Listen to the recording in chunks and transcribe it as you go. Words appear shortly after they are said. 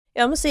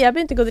Ja, men så jeg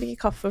begynte ikke å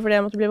drikke kaffe fordi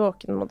jeg måtte bli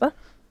våken på en måte.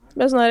 Jeg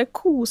ble sånn her,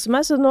 kose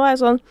meg, så nå er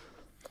jeg sånn,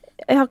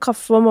 jeg har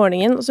kaffe om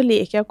morgenen, og så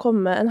liker jeg å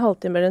komme en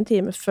halvtime eller en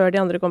time før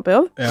de andre kommer på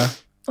jobb, Ja.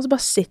 og så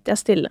bare sitter jeg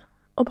stille,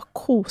 og bare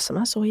koser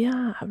meg så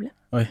jævlig.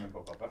 Oi.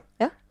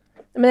 Ja.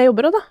 Men jeg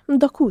jobber også da, men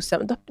da koser jeg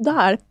meg, da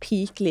er det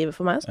peak livet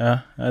for meg. Altså.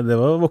 Ja, det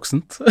var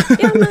voksent.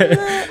 Ja, men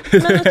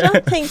vet du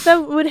hva, tenk deg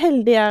hvor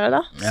heldig jeg er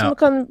da, som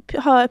kan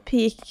ha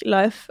peak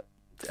life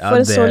for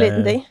en så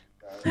liten ting.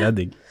 Det er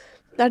digg.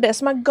 Det er det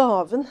som er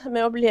gaven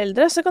med å bli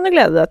eldre, så kan du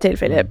glede deg til,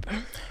 Philip.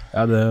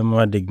 Ja, det må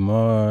være digg med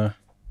å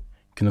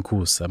kunne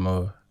kose seg med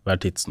å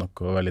være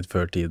tidsnok og være litt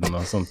før tiden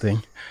og sånne ting.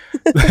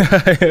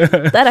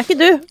 Der er ikke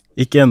du.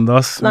 Ikke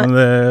enda, men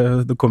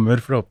det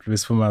kommer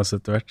forhåpentligvis for meg også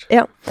etter hvert.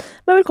 Ja,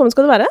 men velkommen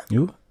skal du være.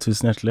 Jo,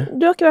 tusen hjertelig.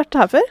 Du har ikke vært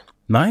her før.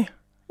 Nei.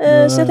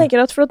 Så jeg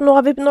tenker at, for at nå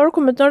har det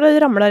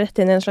ramlet rett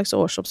inn i en slags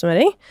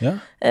årsoppsummering. Ja.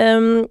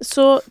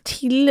 Så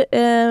til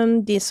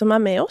de som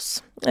er med oss,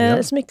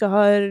 som ikke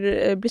har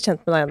blitt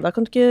kjent med deg enda,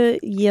 kan du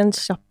ikke gi en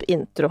kjapp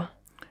intro?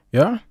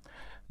 Ja.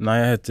 Nei,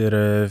 jeg heter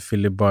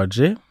Philip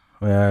Baji,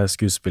 og jeg er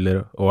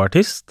skuespiller og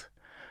artist.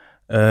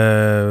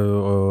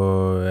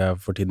 Og jeg er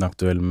for tiden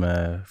aktuell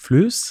med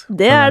Flus.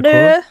 Det er du!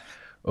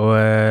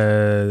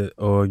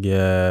 Og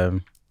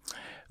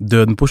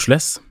Døden på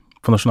Osles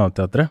på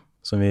Nationaltheatret,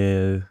 som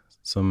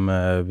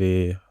vi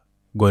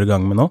går i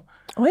gang med nå.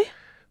 Oi.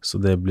 Så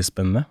det blir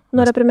spennende.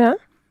 Når er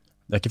premieren?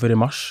 Det er ikke før i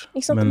mars.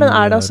 Ikke sant? Men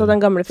er det altså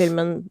den gamle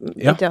filmen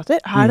i teater?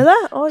 Er det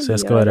det? Oi, så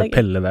jeg skal være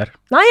Pelle der.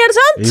 Nei, er det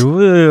sant? Jo.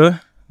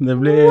 Det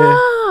blir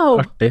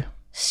artig.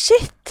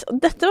 Shit!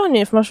 Dette var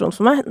ny informasjon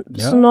for meg.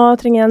 Så nå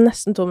trenger jeg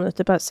nesten 2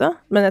 minutter pause.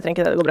 Men jeg trenger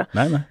ikke det går bra.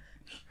 Nei.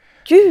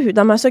 Gud,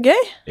 det er meg så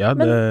gøy. Ja,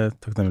 det er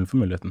takknemlig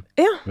for muligheten.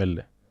 Ja.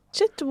 Veldig.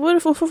 Shit,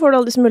 hvorfor får du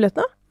alle disse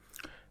mulighetene?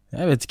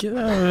 Jeg vet ikke,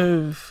 det er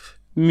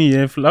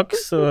mye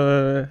flaks, og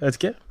jeg vet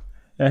ikke.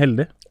 Jeg er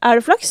heldig. Er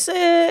det flaks,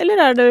 eller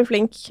er du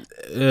flink?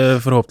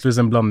 Forhåpentligvis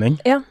en blanding.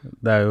 Ja.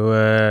 Det er jo,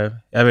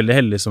 jeg er veldig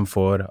heldig som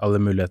får alle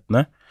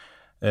mulighetene,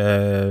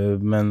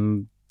 men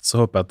så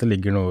håper jeg at det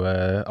ligger noe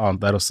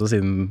annet der også,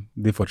 siden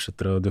de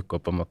fortsetter å dukke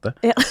opp på en måte.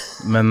 Ja,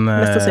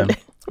 mest sannsynlig.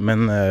 Men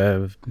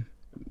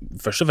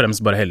først og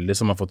fremst bare heldig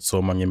som har fått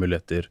så mange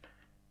muligheter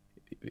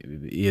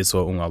i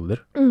så ung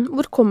alder.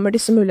 Hvor kommer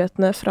disse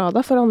mulighetene fra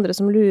da, for andre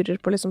som lurer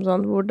på liksom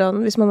sånn,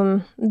 hvordan, hvis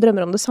man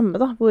drømmer om det samme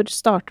da, hvor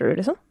starter du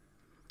liksom?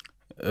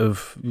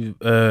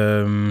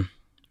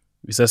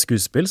 Hvis jeg er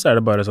skuespill, så er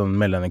det bare sånn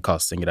meldende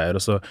casting-greier,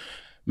 og så,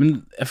 men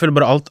jeg føler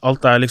bare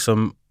alt er liksom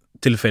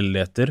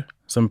tilfeldigheter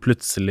som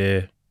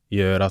plutselig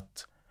gjør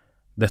at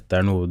dette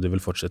er noe du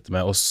vil fortsette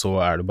med, og så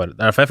er du bare,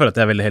 det er derfor jeg føler at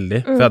jeg er veldig heldig,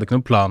 for jeg hadde ikke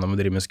noen plan om å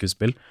drive med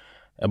skuespill.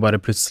 Jeg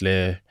bare plutselig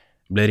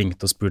ble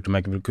ringt og spurt om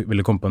jeg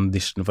ville komme på en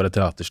audition for et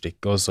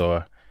teaterstykke, og så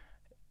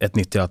et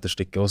nytt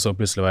teaterstykke, og så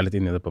plutselig var jeg litt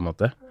inne i det på en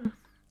måte.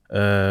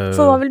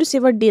 For hva vil du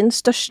si var din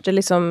største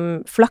liksom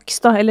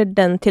flaks da, eller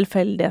den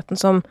tilfeldigheten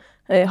som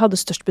hadde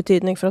størst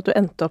betydning for at du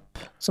endte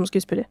opp som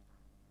skuespiller?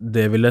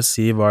 Det vil jeg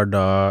si var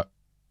da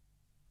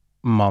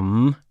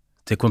mannen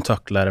til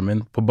kontaktlæreren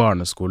min på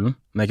barneskolen,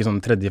 når jeg gikk i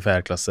sånn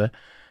 3.-4. klasse,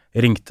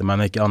 ringte meg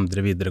når jeg gikk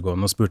i 2.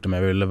 videregående og spurte om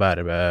jeg ville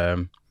være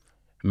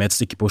med et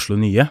stykke på Oslo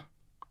Nye.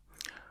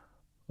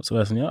 Og så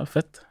var jeg sånn, ja,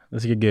 fett. Det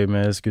er sikkert gøy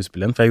med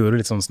skuespill igjen, for jeg gjorde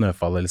litt sånn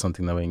snøfall eller sånne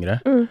ting da jeg var yngre.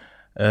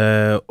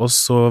 Og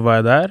så var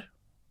jeg der,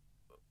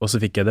 og så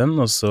fikk jeg den,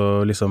 og så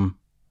liksom,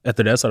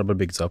 etter det så har det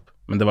bare bygd seg opp.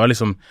 Men det var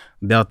liksom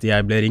det at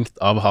jeg ble ringt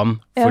av han,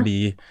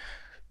 fordi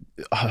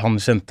han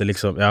kjente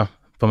liksom, ja,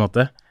 på en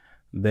måte,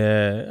 det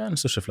er den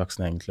største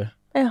flaksen egentlig.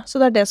 Ja, så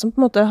det er det som på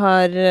en måte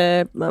har,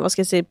 hva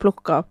skal jeg si,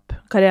 plukket opp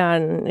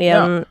karrieren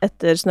igjen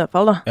etter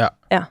Snøfall da?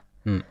 Ja.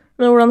 Men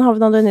hvordan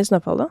havnet du inn i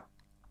Snøfall da?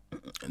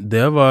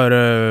 Det var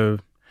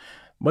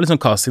litt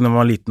sånn casting når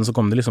man var liten, så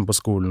kom det liksom på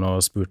skolen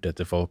og spurte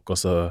etter folk, og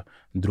så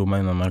dro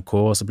man innom NRK,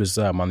 og så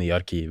plutselig er man i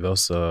arkivet, og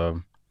så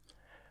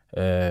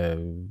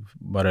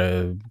bare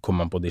kom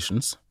man på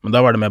auditions. Men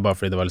da var det mer bare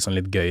fordi det var liksom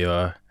litt gøy,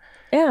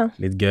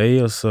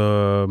 og så,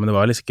 men det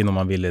var liksom ikke noe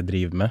man ville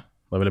drive med.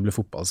 Da ville jeg bli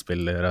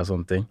fotballspiller og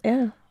sånne ting.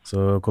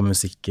 Så kom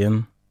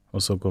musikken, og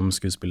så kom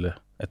skuespillet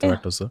etter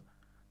hvert også.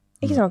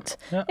 Ikke sant?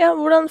 Ja,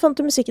 hvordan fant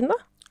du musikken da?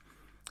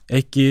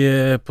 Jeg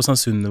gikk på St.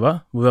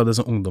 Sunniva, hvor vi hadde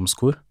sånn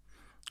ungdomskor,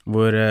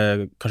 hvor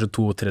kanskje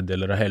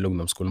 2/3 av hele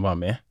ungdomsskolen var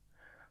med.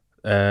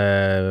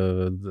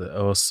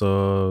 Og så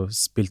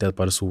spilte jeg et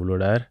par soloer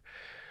der,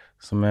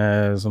 som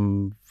jeg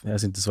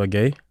syntes var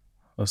gøy.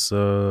 Og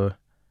så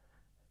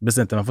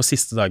bestemte jeg meg for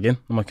siste dagen,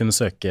 når man kunne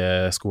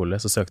søke skole,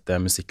 så søkte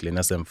jeg musikklinje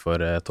i stedet for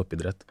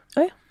toppidrett.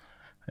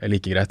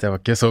 Like greit, jeg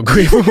var ikke så god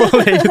i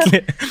fotball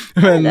egentlig.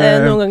 Men,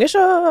 noen ganger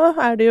så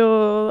er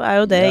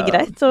jo det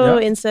greit å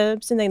innse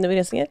sine egne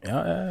begrensninger. Ja,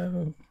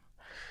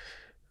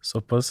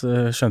 såpass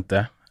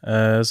skjønte jeg.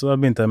 Så da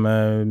begynte jeg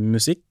med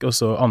musikk, og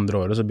så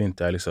andre året så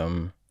begynte jeg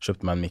liksom,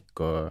 kjøpte meg en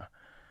mic og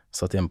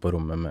satt hjemme på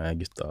rommet med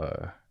gutta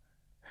og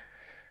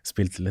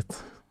spilte litt.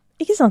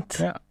 Ikke sant?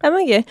 Ja,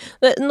 men gøy.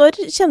 Når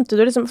kjente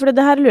du liksom, for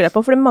det her lurer jeg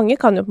på, for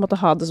mange kan jo på en måte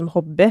ha det som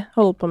hobby,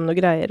 holde på med noe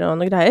greier og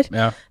noe greier.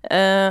 Ja.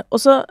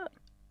 Og så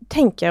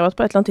tenker jeg jo at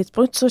på et eller annet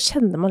tidspunkt så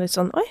kjenner man litt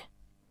sånn, oi,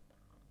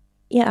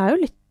 jeg er jo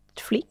litt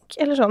flink,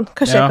 eller sånn,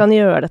 kanskje Ja. jeg kan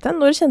gjøre dette?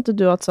 Når kjente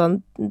du at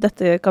sånn,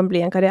 dette kan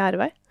bli en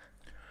karrierevei?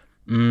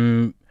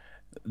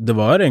 Det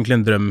var egentlig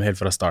en drøm helt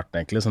fra starten,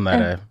 egentlig. Sånn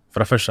der,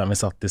 fra første gang vi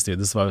satt i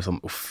studiet, så var vi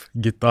sånn, uff,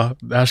 gutta,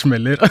 det her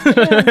smeller.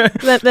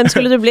 Hvem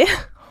skulle du bli?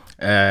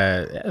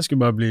 Jeg skulle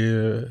bare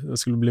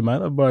bli meg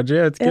da, Baji,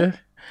 jeg vet ikke.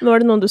 Var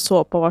det noen du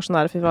så på var sånn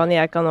her, fy faen,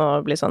 jeg kan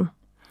nå bli sånn?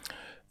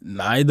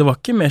 Nei, det var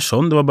ikke mer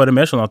sånn, det var bare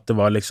mer sånn at det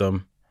var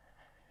liksom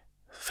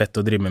fett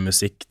å drive med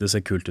musikk, det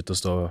ser kult ut å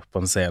stå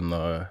på en scene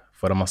og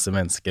foran masse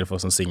mennesker, få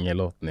sånn synge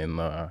låten inn,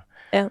 og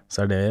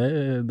så det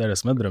er det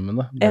som er drømmen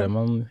da, det er det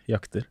man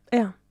jakter.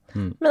 Ja.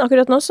 Men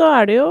akkurat nå så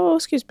er det jo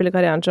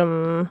skuespillerkarrieren som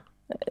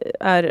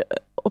er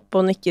opp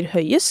og nikker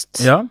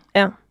høyest. Ja.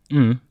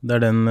 Det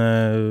er den,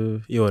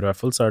 i år i hvert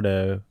fall, så har det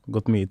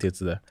gått mye tid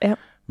til det. Ja.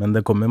 Men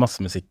det kommer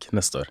masse musikk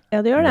neste år.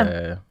 Ja, det gjør det.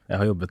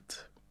 Jeg har jobbet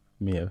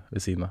mye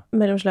ved siden av.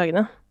 Mellom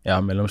slagene. Ja,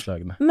 mellom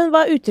slagene. Men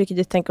hva er uttrykket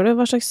ditt, tenker du?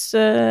 Hva slags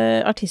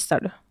artist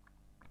er du?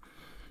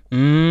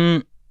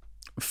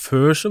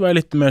 Før så var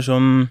jeg litt mer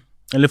sånn,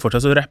 eller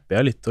fortsatt så rapper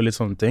jeg litt og litt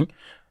sånne ting.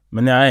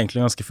 Men jeg er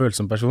egentlig en ganske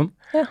følsom person.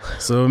 Ja.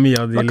 Så mye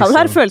av de man kan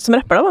være følsom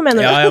rapper da, hva mener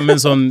du? Ja,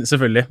 men sånn,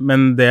 selvfølgelig.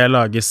 Men det jeg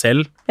lager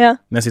selv,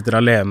 når jeg sitter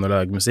alene og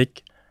lager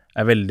musikk,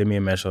 er veldig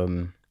mye mer sånn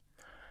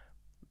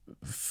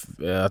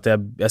at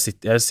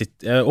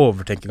jeg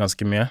overtenker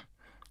ganske mye.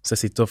 Så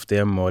jeg sitter ofte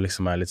hjemme og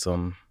liksom er litt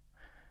sånn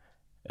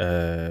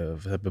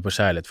for eksempel på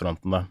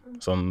kjærlighetsfronten da.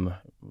 Sånn,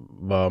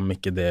 hva om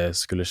ikke det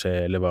skulle skje,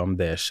 eller hva om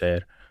det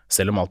skjer?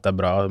 Selv om alt er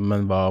bra,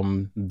 men hva om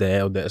det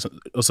og det?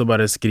 Og så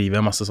bare skriver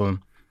jeg masse sånn.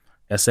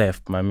 Jeg ser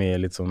på meg mye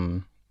litt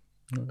sånn,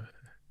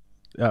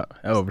 ja,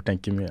 jeg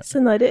overtenker mye.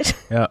 Scenarier.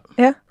 Ja.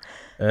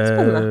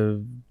 Spennende.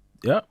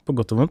 Ja, på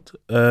godt og vondt.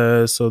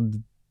 Så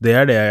det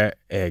er det jeg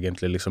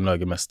egentlig liksom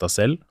lager mest av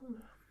selv.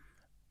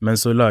 Men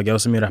så lager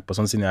jeg også mye rapp og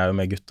sånn, siden jeg er jo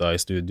med gutta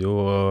i studio,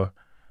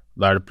 og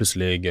da er det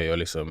plutselig gøy å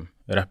liksom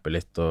rappe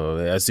litt, og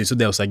jeg synes jo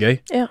det også er gøy.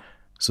 Ja.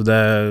 Så det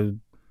er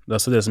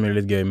også det som er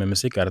litt gøy med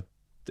musikk, er at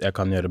jeg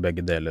kan gjøre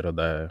begge deler, og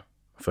det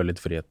føler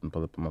litt friheten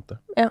på det, på en måte.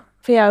 Ja,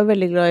 for jeg er jo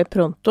veldig glad i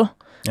Pronto,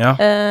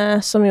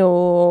 som jo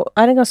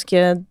er en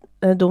ganske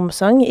dum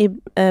sang i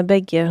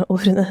begge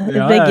ordene,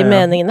 begge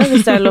meningene,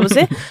 hvis det er lov å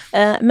si.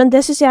 Men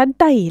det synes jeg er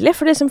deilig,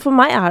 for liksom for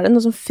meg er det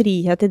noe sånn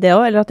frihet i det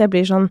også, eller at jeg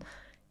blir sånn,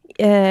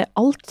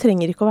 alt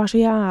trenger ikke å være så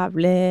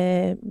jævlig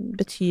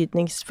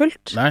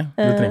betydningsfullt. Nei,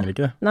 det trenger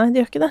ikke det. Nei,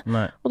 det gjør ikke det.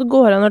 Nei. Og det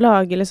går an å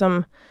lage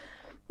liksom,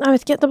 jeg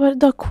vet ikke,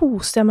 da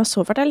koste jeg meg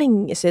så fælt. Det er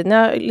lenge siden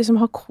jeg liksom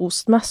har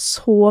kost meg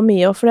så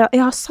mye, for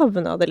jeg har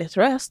savnet det litt,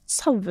 tror jeg. Jeg har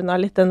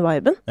savnet litt den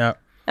viben. Ja.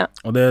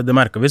 Og det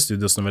merket vi i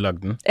studios når vi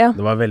lagde den. Ja.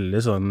 Det var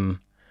veldig sånn,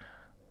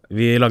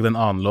 vi lagde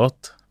en annen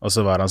låt, og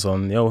så var han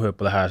sånn, jo, hør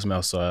på det her som jeg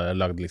også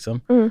lagde,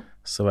 liksom.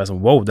 Så var jeg sånn,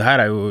 wow, det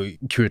her er jo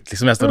kult,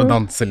 liksom. Jeg står og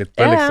danser litt,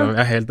 liksom.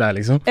 Jeg er helt der,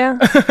 liksom. Ja.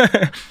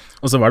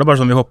 Og så var det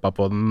bare sånn, vi hoppet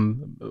på den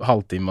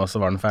halvtime, og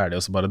så var den ferdig,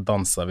 og så bare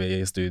danset vi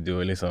i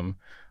studio, liksom,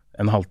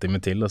 en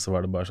halvtime til, og så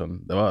var det bare sånn,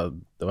 det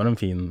var en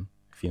fin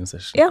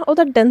session. Ja, og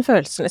det er den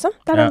følelsen, liksom.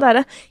 Det er den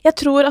der, jeg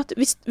tror at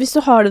hvis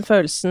du har den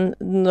følelsen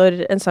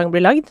når en sang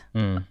blir lagd,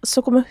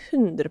 så kommer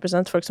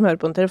 100% folk som hører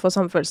på den til å få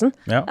samme følelsen.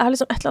 Ja. Det er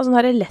liksom et eller annet sånn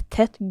her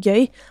letthet,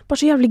 gøy,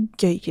 bare så jævlig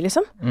gøy,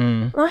 liksom.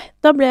 Nei,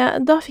 da ble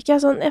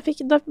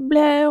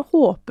jeg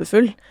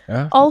håpefull.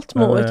 Ja, alt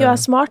må ikke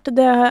være smart,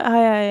 det er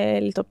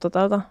jeg litt opptatt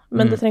av, da.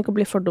 Men det trenger ikke å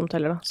bli for dumt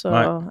heller, da. Så,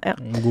 nei,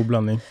 en god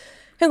blanding.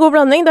 En god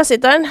blanding, der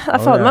sitter den. Det er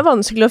faen meg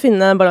vanskelig å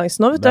finne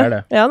balansen nå, vet du. Det er det.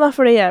 Ja da,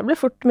 fordi jeg ble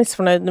fort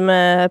misfornøyd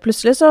med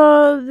plutselig, så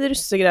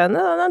russegreiene,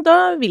 da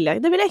vil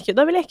jeg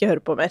ikke høre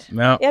på mer.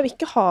 Ja. Jeg vil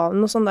ikke ha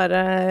noe sånn der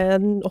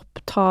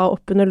ta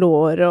opp under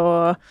lår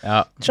og...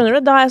 Ja. Skjønner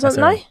du? Da er jeg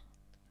sånn,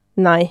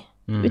 nei.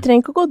 Vi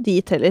trenger ikke å gå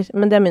dit heller,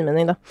 men det er min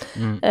mening da.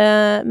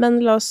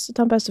 Men la oss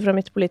ta en pause fra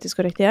mitt politisk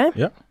korrekte jeg.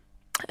 Ja.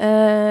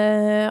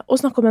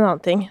 Og snakke om en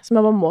annen ting, som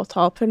jeg bare må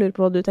ta opp, for jeg lurer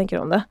på hva du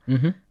tenker om det.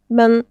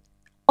 Men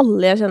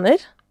alle jeg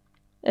kjenner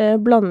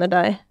blander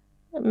deg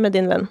med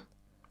din venn.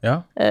 Ja.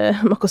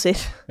 Makosir.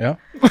 Ja.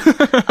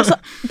 Altså,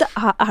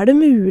 er det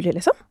mulig,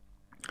 liksom?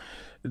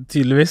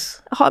 Tydeligvis.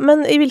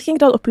 Men i hvilken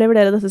grad opplever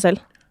dere dette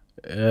selv?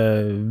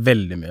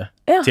 Veldig mye.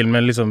 Ja. Til og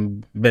med liksom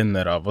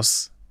venner av oss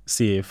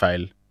sier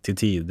feil til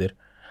tider.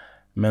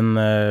 Men,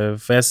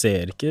 for jeg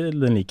ser ikke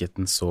den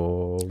likheten så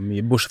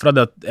mye. Bortsett fra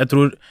det at, jeg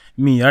tror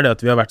mye er det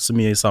at vi har vært så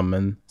mye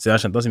sammen, siden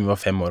jeg kjente oss, siden vi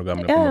var 5 år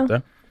gamle på en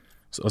måte.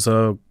 Og så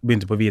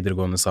begynte vi på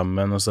videregående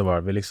sammen, og så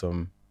var vi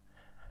liksom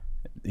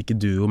ikke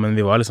duo, men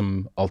vi var liksom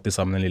alltid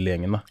sammen den lille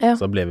gjengen da. Ja.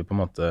 Så da ble vi på en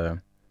måte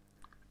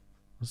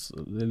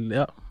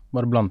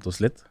bare blandet oss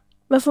litt.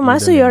 Men for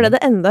meg så gjør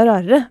det enda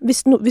rarere.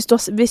 Hvis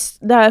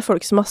det er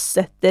folk som har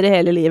sett dere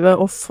hele livet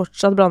og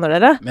fortsatt blander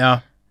dere,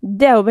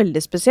 det er jo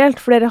veldig spesielt,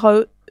 for dere har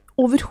jo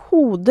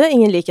overhodet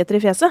ingen likheter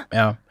i fjeset.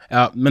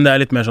 Ja, men det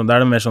er litt mer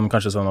sånn,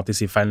 kanskje sånn at de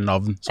sier feil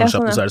navn, sånn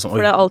kjapt, og så er det sånn, oi.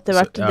 For det har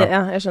alltid vært det,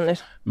 jeg skjønner.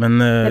 Men,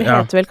 dere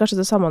heter vel kanskje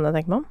det samme når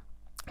jeg tenker meg om?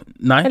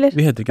 Nei, eller?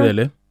 Vi heter ikke det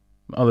heller.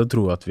 Alle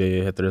tror at vi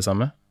heter det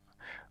samme.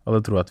 Alle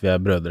tror at vi er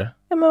brødre.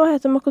 Ja, men hva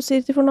heter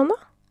Makosir til fornavn da?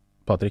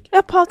 Patrick.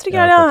 Ja, Patrick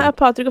er det, ja.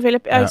 Patrick og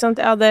Philip. Ja, ikke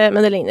sant? Ja,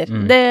 men det ligner.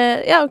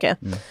 Ja, ok.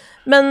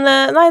 Men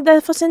nei, det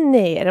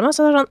fascinerer meg,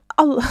 så det sånn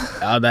alle...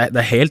 Ja,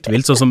 det helt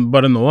vilt, sånn som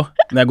bare nå,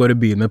 når jeg går i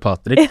byen med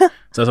Patrick,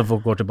 så sånn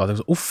folk går til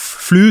Patrick sånn,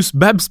 flus,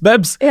 babs,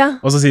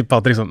 og så sier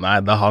Patrick sånn, nei,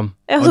 det han.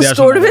 Ja, så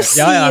står du ved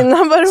siden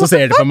av bare... Så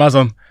ser de på meg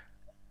sånn,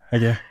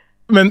 ok.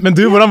 Men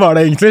du, hvordan var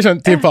det egentlig,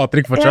 til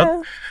Patrick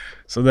fortsatt?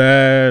 Så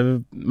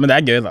men det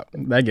gøy da,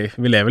 det gøy.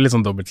 Vi lever litt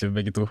sånn dobbeltliv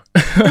begge to.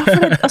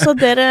 Altså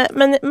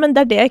men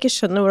det det jeg ikke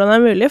skjønner hvordan det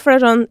mulig, for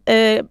det sånn,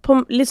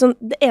 liksom,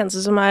 det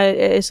eneste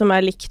som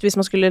likt hvis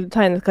man skulle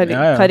tegne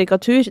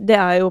karikatur, det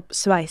jo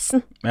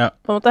sveisen, på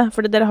en måte.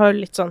 Fordi dere har jo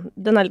litt sånn,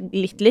 den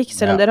litt lik,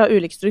 selv om dere har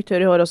ulik struktur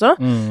i hår også.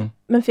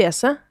 Men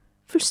fjeset,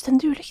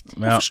 fullstendig ulikt.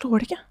 Jeg forstår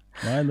det ikke.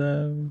 Nei,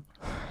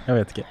 jeg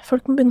vet ikke.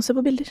 Folk må begynne å se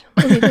på bilder.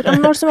 Ja,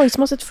 men nå det så mange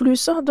som har sett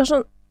flusa, det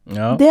sånn,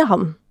 det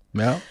han.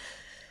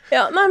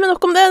 Ja, nei, men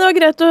nok om det. Det var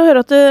greit å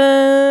høre at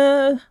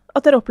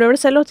dere opplever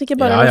det selv, og at ikke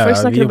bare folk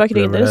snakker bak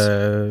ryggen deres. Ja, vi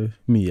opplever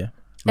det mye,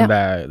 men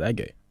det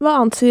gøy. Hva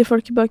annet sier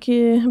folk bak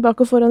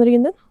og foran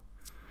ryggen din?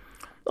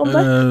 Om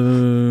deg?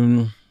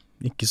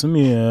 Ikke så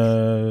mye.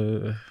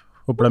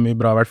 Håper det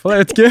mye bra i hvert fall,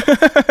 jeg vet ikke.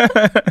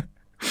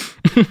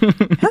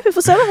 Ja, vi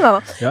får se da.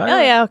 Ja,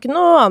 jeg har ikke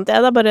noe annet.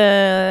 Det bare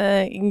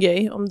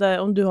gøy om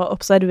du har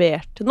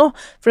observert noe.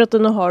 For at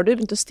nå har du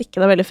begynt å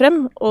stikke deg veldig frem,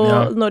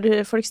 og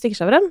når folk stikker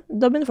seg frem,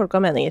 da begynner folk å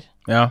ha meninger.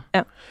 Ja.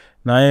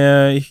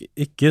 Nei,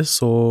 ikke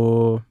så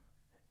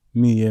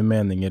mye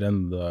meninger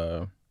enda.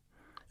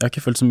 Jeg har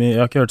ikke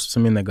hørt så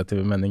mye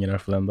negative meninger i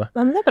hvert fall enda.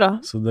 Nei, men det bra.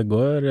 Så det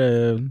går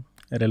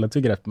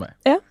relativt greit på meg.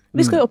 Ja.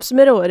 Vi skal jo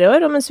oppsummere året i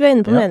år, og mens vi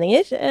inne på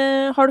meninger,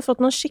 har du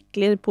fått noen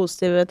skikkelig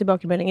positive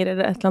tilbakemeldinger,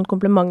 eller et eller annet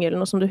kompliment, eller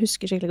noe som du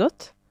husker skikkelig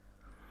godt?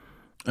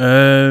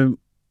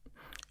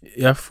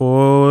 Jeg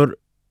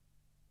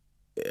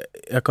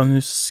kan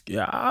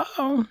huske,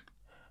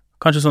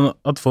 kanskje sånn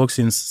at folk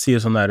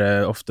sier sånn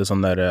der, ofte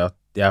sånn der at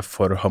jeg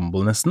for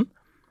humble nesten,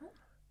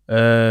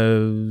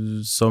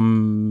 som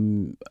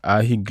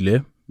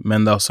hyggelig,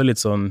 men det også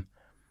litt sånn,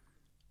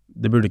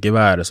 det burde ikke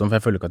være sånn, for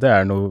jeg føler ikke at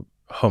det noe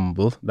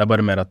humble, det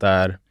bare mer at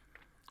det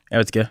jeg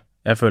vet ikke,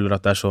 jeg føler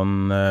at det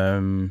sånn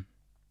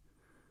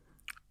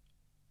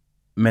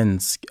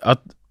at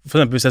for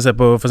eksempel hvis jeg ser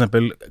på, for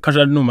eksempel,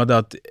 kanskje det noe med det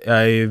at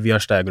jeg via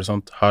Steiger og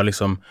sånt har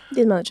liksom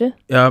din manager?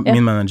 Ja,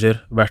 min manager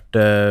vært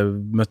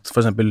møtt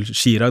for eksempel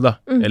Chirag da,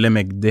 eller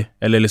Magdi,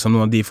 eller liksom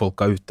noen av de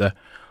folka ute,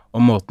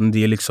 og måten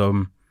de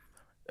liksom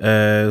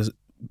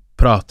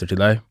prater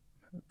til deg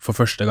for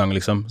første gang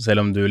liksom,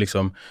 selv om de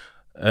liksom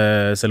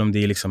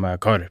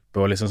Karpe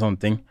og liksom sånne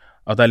ting,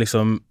 at det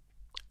liksom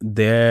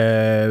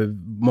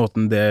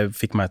måten det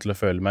fikk meg til å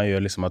føle meg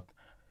gjør liksom at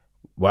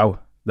wow,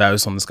 det jo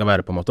sånn det skal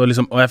være på en måte, og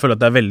jeg føler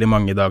at det veldig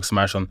mange i dag som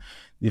sånn,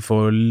 de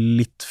får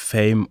litt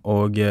fame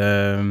og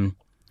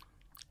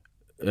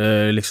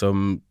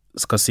liksom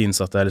skal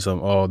synes at det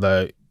liksom, det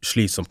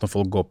slitsomt når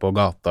folk går på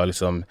gata og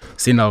liksom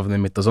sier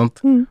navnet mitt og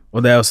sånt,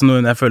 og det også noe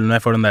jeg føler når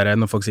jeg får den der,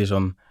 når folk sier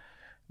sånn,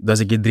 det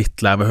sikkert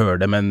drittlei av å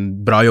høre det, men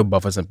bra jobba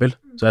for eksempel,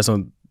 så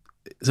sånn,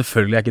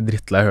 selvfølgelig jeg ikke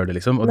drittlei å høre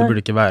det liksom, og det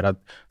burde ikke være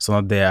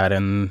sånn at det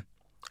en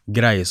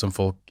greie som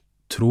folk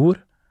tror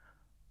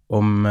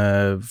om,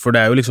 for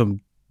det jo liksom,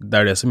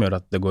 det det som gjør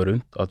at det går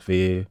rundt, at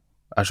vi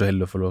så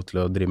heldige å få lov til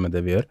å drive med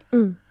det vi gjør.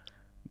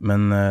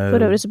 Men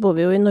for øvrig så bor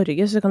vi jo i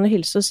Norge, så kan du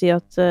hilse og si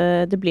at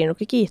det blir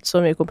nok ikke gitt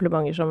så mye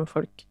komplimenter som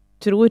folk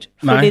tror,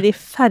 fordi de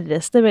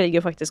færreste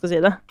velger faktisk å si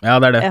det. Ja,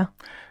 det det. Ja.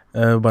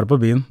 Bare på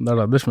byen, det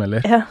da det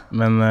smeller. Ja.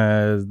 Men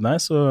nei,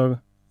 så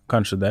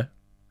kanskje det,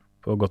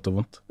 på godt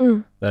og vondt.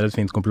 Det et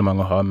fint kompliment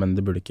å ha, men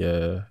det burde ikke,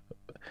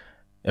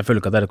 jeg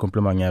føler ikke at det et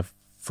kompliment jeg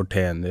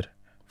fortjener,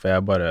 for jeg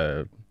bare,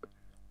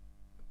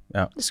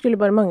 ja. Det skulle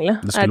bare mangle,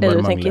 det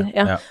du tenker.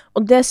 Ja.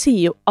 Og det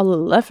sier jo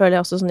alle, føler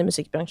jeg også sånn i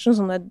musikkbransjen,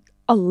 sånn at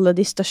alle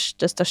de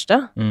største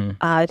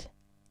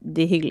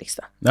de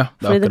hyggeligste. Ja,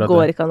 fordi det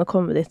går ikke an å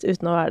komme dit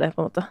uten å være det,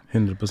 på en måte.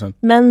 100%.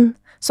 Men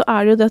så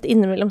det jo det at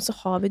innimellom så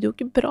har vi det jo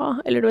ikke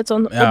bra, eller du vet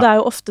sånn, og det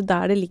jo ofte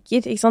der det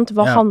ligger, ikke sant?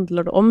 Hva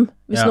handler det om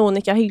hvis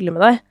noen ikke hyggelig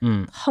med deg?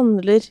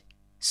 Handler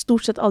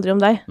stort sett aldri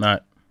om deg. Nei,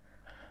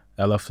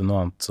 det ofte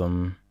noe annet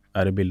som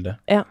i bildet.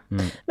 Ja,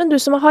 men du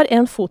som har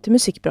en fot i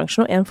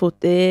musikkbransjen og en fot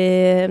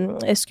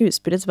i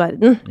skuespillets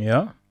verden,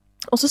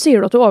 og så sier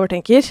du at du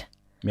overtenker.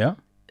 Ja.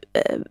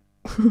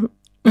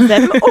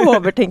 Hvem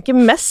overtenker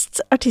mest,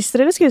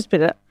 artister eller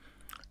skuespillere?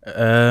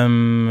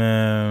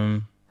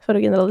 For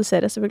å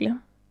generalisere, selvfølgelig.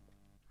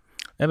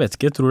 Jeg vet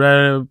ikke, jeg tror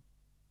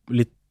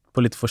det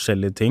på litt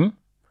forskjellige ting.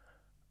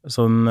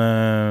 Sånn,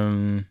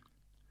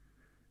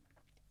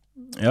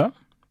 ja,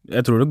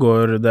 jeg tror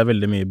det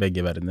veldig mye i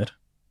begge verdener.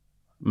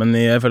 Men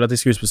jeg føler at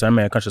i skuespillere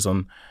mer kanskje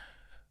sånn,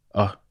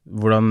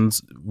 hvordan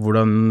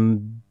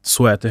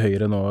så jeg til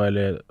høyre nå,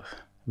 eller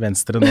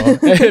venstre nå,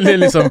 eller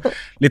liksom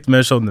litt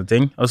mer sånne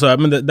ting. Altså,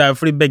 men det jo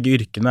fordi begge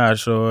yrkene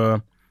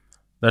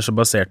det så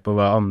basert på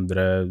hva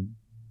andre,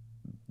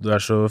 du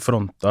så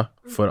fronta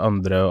for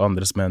andre og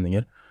andres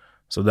meninger.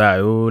 Så det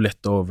jo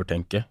lett å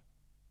overtenke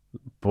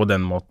på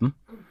den måten.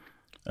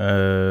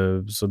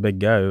 Så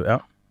begge jo,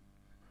 ja,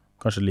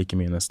 kanskje like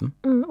mye nesten.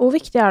 Hvor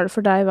viktig det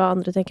for deg hva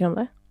andre tenker om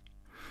deg?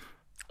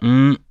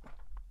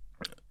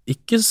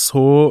 Ikke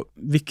så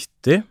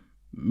viktig,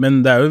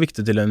 Men det jo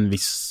viktig til en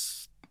viss,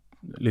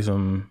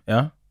 liksom,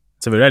 ja,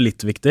 selvfølgelig det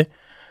litt viktig,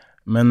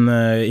 men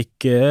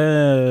ikke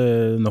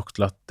nok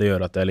til at det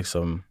gjør at jeg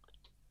liksom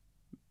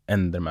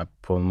endrer meg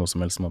på noe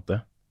som helst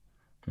måte.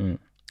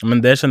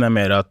 Men det kjenner jeg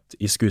mer at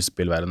i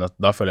skuespillverdenen, at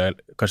da føler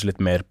jeg kanskje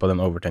litt mer på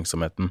den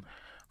overtenksomheten.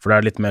 For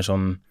det litt mer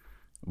sånn,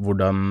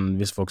 hvordan,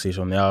 hvis folk sier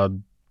sånn, ja,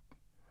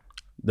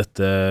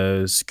 dette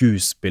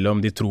skuespillet,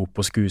 om de tror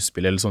på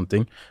skuespillet eller sånne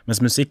ting.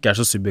 Mens musikk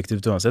så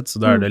subjektivt uansett, så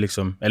da det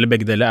liksom, eller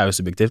begge deler jo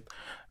subjektivt,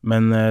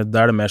 men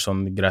da det mer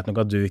sånn, greit nok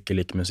at du ikke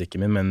liker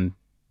musikken min, men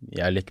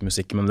jeg liker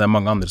musikken, men det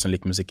mange andre som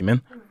liker musikken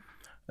min.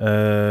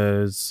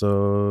 Så,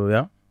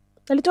 ja.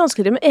 Det litt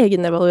vanskeligere med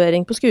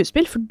egenevaluering på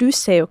skuespill, for du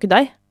ser jo ikke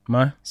deg.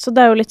 Nei. Så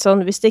det jo litt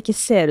sånn, hvis det ikke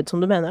ser ut som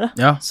du mener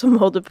det, så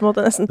må du på en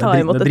måte nesten ta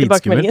imot det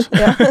tilbakemeldingen.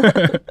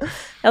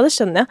 Ja, det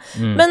skjønner jeg.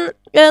 Men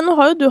nå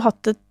har jo du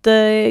hatt et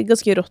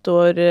ganske rått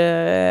år,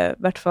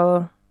 i hvert fall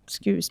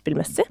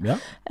skuespillmessig. Ja.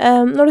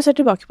 Når du ser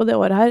tilbake på det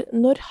året her,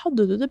 når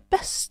hadde du det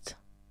best?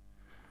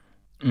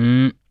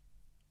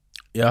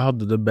 Jeg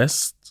hadde det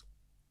best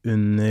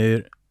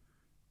under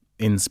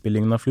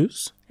innspillingen av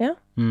Flus. Ja,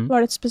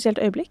 var det et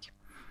spesielt øyeblikk?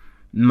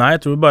 Nei,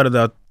 jeg tror bare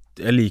det at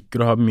jeg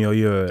liker å ha mye å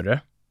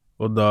gjøre,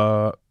 og da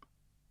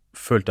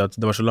følte jeg at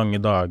det var så lange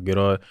dager,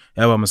 og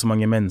jeg var med så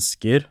mange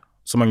mennesker,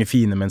 så mange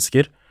fine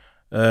mennesker,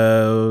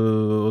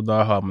 og da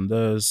har man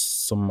det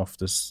som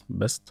oftest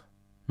best.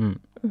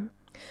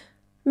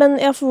 Men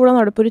ja, for hvordan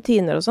har du på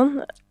rutiner og sånn?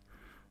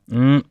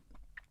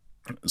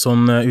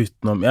 Sånn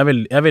utenom,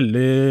 jeg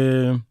veldig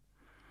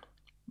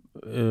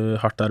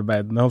hardt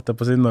arbeidende, holdt jeg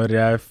på å si, når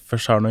jeg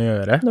først har noe å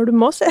gjøre. Når du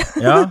må se.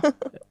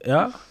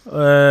 ja,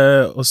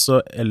 og så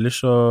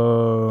ellers så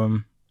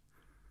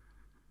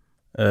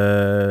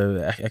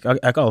jeg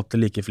ikke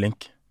alltid like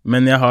flink,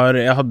 men jeg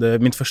hadde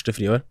mitt første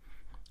friår,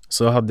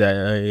 så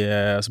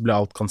ble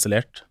alt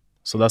kansellert,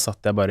 så da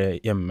satt jeg bare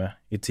hjemme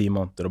i 10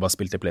 måneder og bare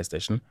spilte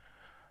PlayStation,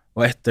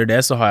 og etter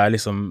det så har jeg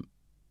liksom,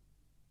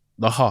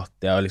 da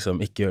hater jeg å liksom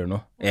ikke gjøre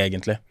noe,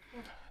 egentlig.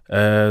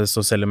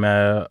 Så selv om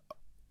jeg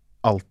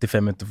alltid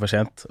 5 minutter for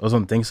sent, og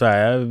sånne ting, så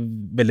jeg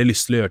veldig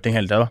lyst til å gjøre ting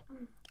hele tiden, da.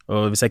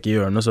 Og hvis jeg ikke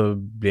gjør noe, så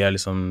blir jeg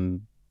liksom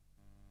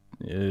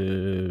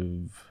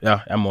ja,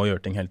 jeg må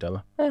gjøre ting hele tiden,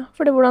 da. Ja,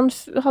 fordi hvordan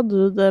hadde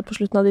du det på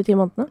slutten av de 10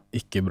 månedene?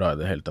 Ikke bra i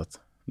det hele tatt.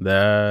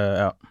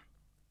 Ja.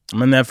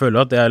 Men jeg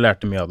føler at jeg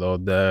lærte mye av det,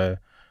 og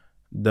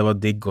det var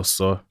digg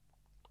også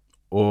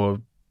å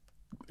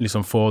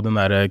liksom få den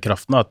der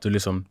kraften, at du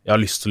liksom, jeg har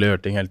lyst til å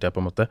gjøre ting hele tiden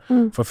på en måte.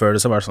 For før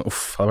det så var det sånn, det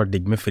hadde vært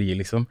digg med fri,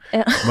 liksom.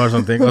 Ja. Bare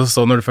sånne ting. Og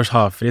så når du først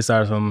har fri, så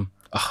det sånn,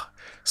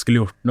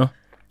 skulle gjort noe.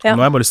 Ja.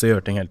 Nå har jeg bare lyst til å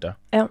gjøre ting hele tiden.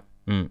 Ja.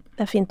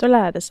 Det fint å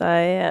lære seg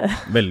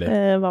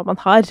hva man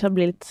har, og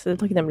bli litt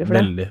takknemlig for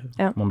det. Veldig.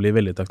 Ja. Man blir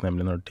veldig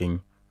takknemlig når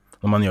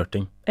man gjør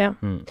ting. Ja.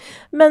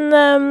 Men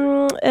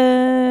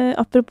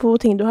apropos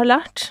ting du har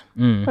lært,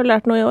 har du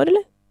lært noe i år,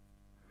 eller?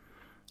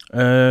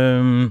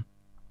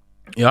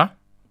 Ja.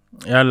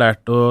 Jeg har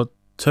lært å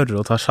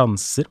tørre å ta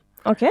sjanser.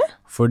 Ok.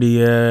 Fordi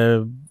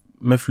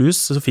med Flus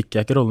så fikk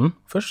jeg ikke rollen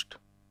først.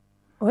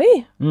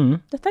 Oi,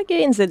 dette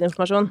ikke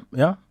innsideinformasjon.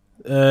 Ja.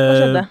 Hva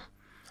skjedde?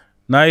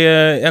 Nei,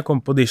 jeg kom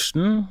på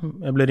audition.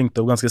 Jeg ble ringt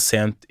opp ganske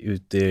sent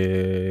ut i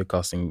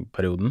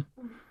castingperioden.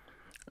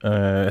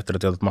 Etter at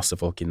jeg hadde hatt masse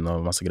folk inn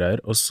og masse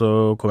greier. Og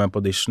så kom jeg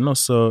på audition, og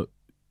så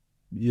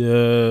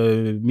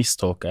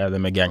mistolket jeg det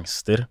med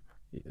gangster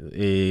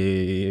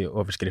i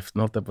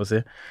overskriften, holdt jeg på å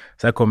si.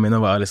 Så jeg kom inn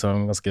og var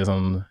liksom ganske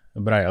sånn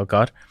breial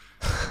kar.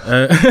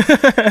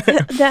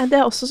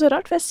 det også så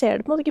rart, for jeg ser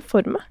det på en måte ikke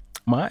for meg.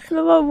 Nei.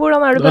 Hvordan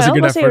du breial?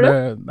 Hva sier du?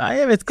 Nei,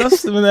 jeg vet ikke,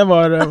 ass. Men jeg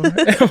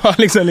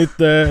var liksom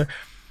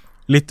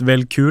litt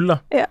vel kul, da.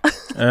 Ja.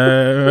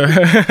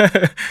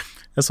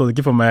 Jeg så det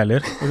ikke for meg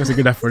heller. Det var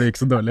sikkert derfor det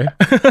gikk så dårlig.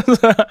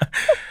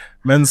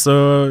 Men så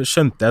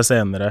skjønte jeg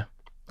senere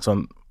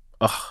sånn,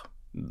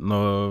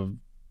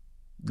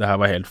 det her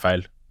var helt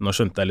feil. Nå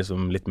skjønte jeg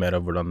liksom litt mer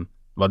av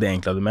hva de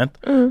egentlig hadde ment.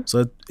 Så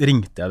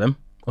ringte jeg dem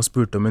og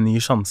spurte om en ny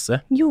sjanse.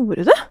 Gjorde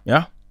du det?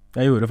 Ja,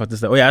 jeg gjorde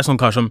faktisk det. Og jeg sånn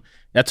kar som,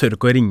 jeg tør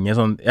ikke å ringe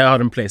sånn, jeg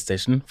har en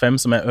PlayStation 5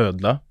 som jeg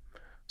ødela,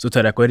 så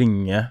tør jeg ikke å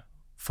ringe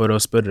for å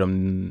spørre om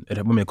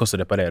hvor mye det koster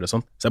å reparere og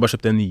sånt. Så jeg bare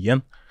kjøpte en ny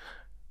igjen.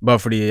 Bare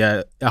fordi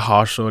jeg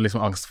har så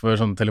liksom angst for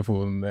sånne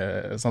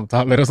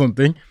telefonsamtaler og sånne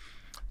ting.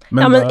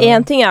 Men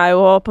en ting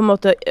jo på en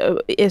måte,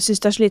 jeg synes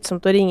det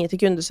slitsomt å ringe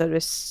til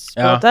kundeservice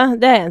på en måte.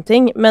 Det en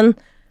ting, men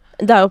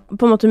det jo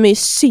på en måte mye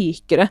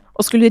sykere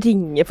å skulle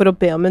ringe for å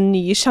be om en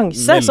ny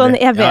sjanse. Veldig. Sånn,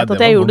 jeg vet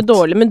at jeg gjorde det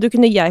dårlig, men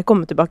kunne jeg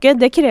komme tilbake?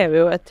 Det krever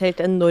jo et helt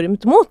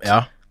enormt mot.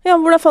 Ja. Ja,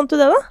 hvordan fant du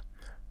det da?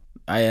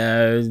 Nei,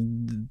 jeg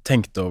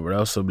tenkte over det,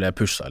 og så ble jeg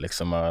pushet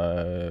liksom av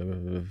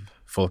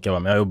folk jeg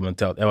var med.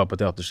 Jeg var på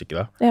teaterstykke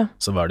da. Ja.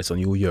 Så var de sånn,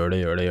 jo, gjør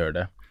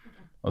det.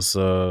 Og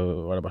så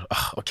var det bare,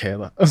 ok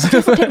da.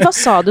 Hva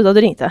sa du da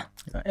du ringte?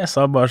 Jeg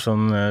sa bare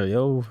sånn,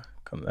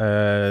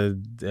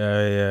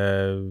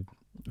 jeg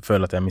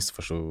føler at jeg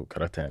misforstod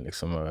karakteren,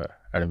 liksom,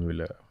 det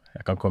mulig?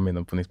 Jeg kan komme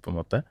innom på nytt på en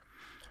måte.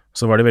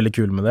 Så var de veldig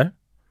kul med det.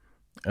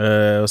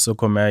 Og så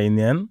kom jeg inn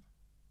igjen,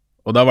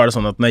 og da var det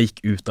sånn at når jeg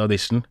gikk ut av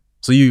audition,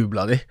 så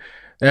jublet de.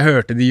 Jeg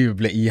hørte de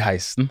juble i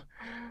heisen.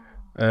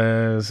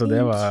 Så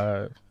det var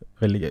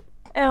veldig gøy.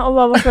 Ja, og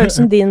hva var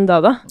følelsen din da?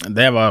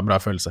 Det var bra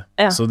følelse.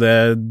 Så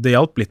det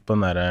hjalp litt på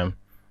den der,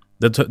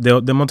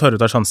 det må tørre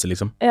å ta sjanser,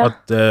 liksom.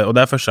 Og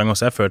det første gang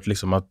også jeg følte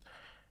liksom at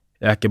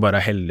jeg ikke bare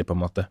heldig på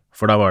en måte,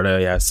 for da var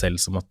det jeg selv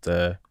som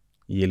måtte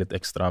gi litt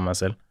ekstra av meg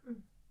selv.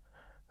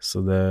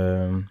 Så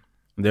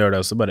det gjør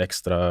det også bare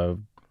ekstra,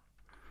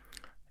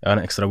 jeg har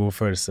en ekstra god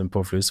følelse på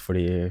flus,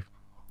 fordi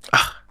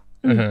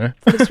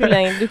For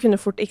du kunne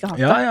fort ikke hatt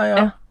det.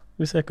 Ja.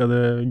 Hvis jeg ikke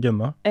hadde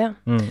gønna. Ja.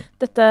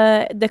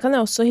 Det kan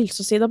jeg også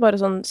hilse å si, da, bare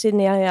sånn, siden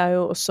jeg er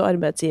jo også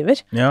arbeidsgiver,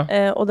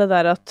 og det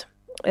der at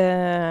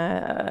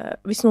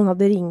hvis noen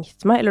hadde ringt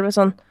meg, eller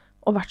sånn,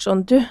 og vært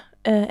sånn, du,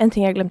 en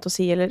ting jeg glemte å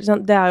si, eller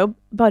sånn, det er jo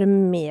bare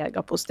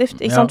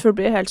megapositivt, ikke sant? For det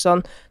blir helt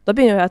sånn, da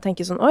begynner jeg å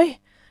tenke sånn, oi,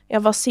 ja,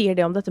 hva sier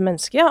det om dette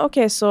mennesket? Ja, ok,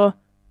 så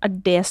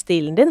det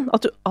stilen din?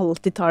 At du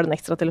alltid tar den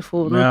ekstra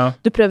telefonen,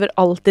 du prøver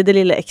alltid det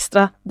lille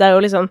ekstra, det er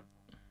jo liksom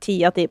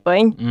 10 av 10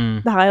 poeng,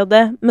 det er jo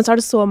det, men så er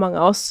det så mange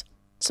av oss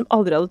som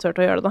aldri hadde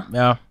tørt å gjøre det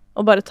da,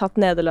 og bare tatt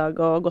nederlag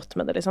og gått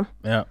med det, liksom.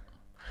 Ja,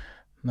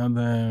 nei,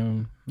 det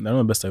er noe av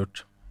det beste jeg har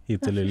gjort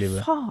hittil i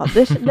livet.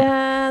 Fader,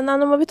 nei,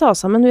 nå må vi ta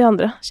sammen, vi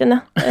andre, kjenner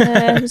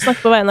jeg. Vi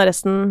snakker på vegne av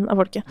resten av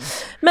folket.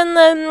 Men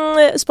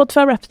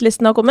Spotify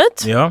Wrapped-listen har kommet.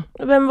 Ja.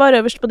 Hvem var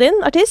øverst på din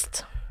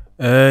artist?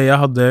 Jeg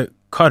hadde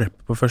Karpe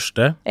på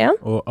første,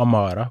 og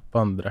Amara på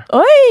andre.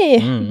 Oi,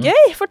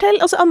 gøy! Fortell,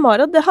 altså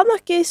Amara, han er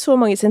ikke så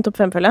mange sin topp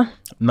 5, føler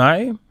jeg. Nei,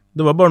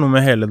 det var bare noe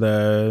med hele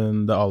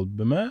det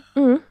albumet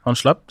han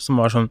slapp,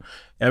 som var sånn,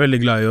 jeg er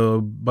veldig glad i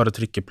å bare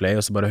trykke play,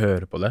 og så bare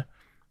høre på det.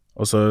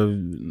 Og så,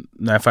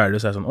 når jeg er ferdig,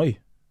 så er jeg sånn, oi,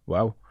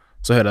 wow.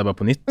 Så hører jeg det bare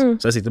på nytt.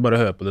 Så jeg sitter bare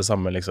og hører på det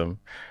samme, liksom.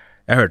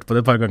 Jeg hørte på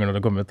det et par ganger når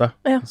det kom ut, da.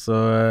 Ja. Og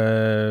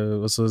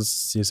så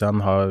synes jeg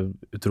han har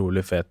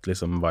utrolig fet,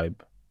 liksom,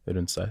 vibe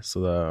rundt seg. Så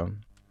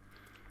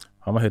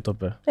han var høyt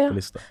oppe på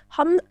lista.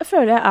 Han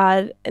føler jeg er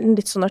en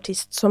litt sånn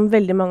artist som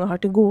veldig mange har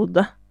til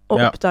gode å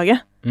oppdage.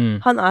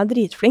 Han er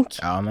dritflink.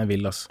 Ja, han er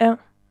vild, altså. Ja.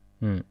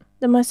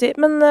 Det må jeg si.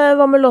 Men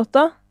hva med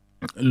låta?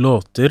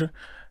 Låter,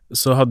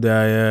 så hadde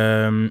jeg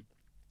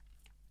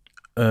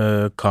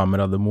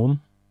Kamerademon.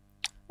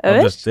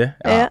 Øverst?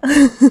 Ja.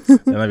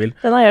 Den er vild.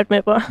 Den har jeg hørt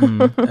mye på.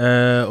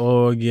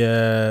 Og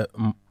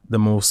The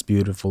Most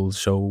Beautiful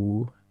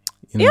Show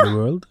in the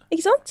World.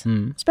 Ikke sant?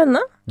 Spennende.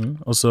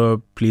 Og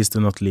så Please Do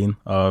Not Lean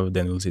av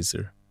Daniel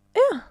Caesar.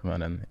 Ja. Som er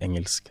en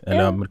engelsk,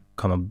 eller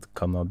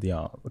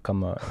kanadier.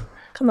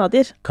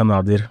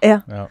 Ja.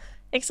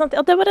 Ikke sant?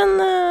 Ja, det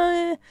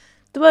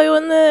var jo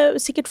en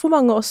sikkert for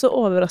mange også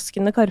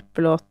overraskende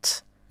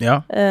Karpe-låt.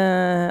 Ja.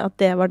 At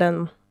det var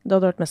den du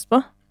hadde hørt mest på.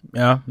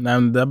 Ja, nei,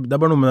 men det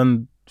er bare noe med den,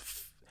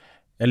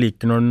 jeg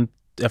liker når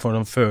jeg får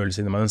noen følelser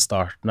inni meg, den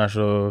starten er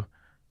så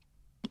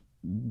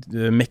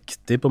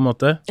mektig på en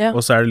måte,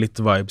 og så er det litt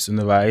vibes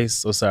underveis,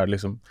 og så er det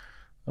liksom,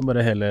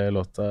 bare hele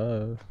låta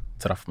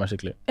traff meg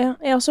skikkelig. Ja,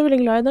 jeg er også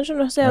veldig glad i den,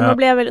 skjønner du, så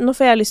nå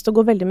får jeg lyst til å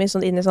gå veldig mye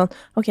sånn inn i sånn,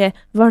 ok,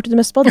 hva hørte du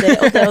mest på? Det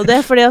og det,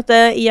 fordi at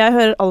jeg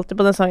hører alltid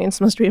på den sangen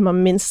som har streamet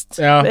minst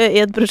i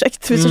et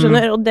prosjekt, hvis du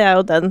skjønner, og det er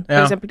jo den,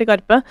 for eksempel til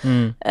Karpe.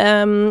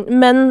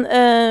 Men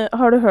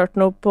har du hørt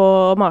noe på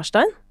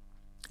Marstein?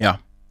 Ja,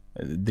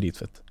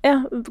 dritfett. Ja,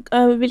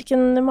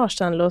 hvilken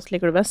Marstein-låt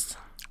liker du best?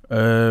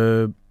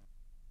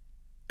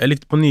 Jeg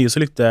likte på nye, så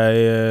likte jeg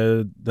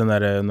den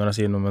der, når jeg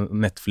sier noe med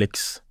Netflix,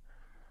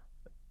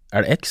 er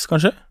det X,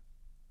 kanskje?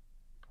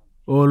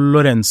 Og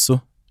Lorenzo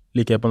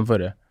liker jeg på den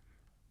forrige.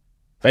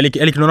 Jeg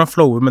liker når han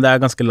flower, men det er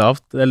ganske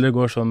lavt, eller det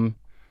går sånn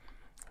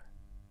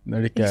når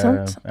det ikke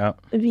sant? Ja.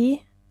 Vi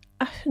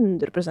er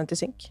 100% i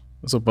synk.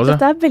 Såpass,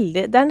 ja.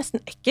 Det er nesten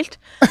ekkelt.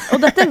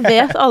 Og dette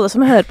vet alle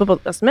som hører på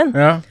podcasten min.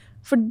 Ja.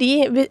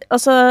 Fordi,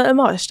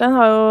 Marstein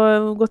har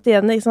jo gått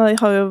igjen,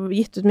 har jo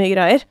gitt ut mye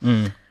greier.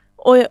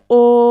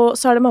 Og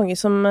så er det mange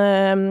som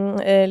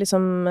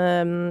liksom,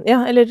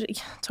 eller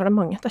så er det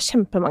mange, det er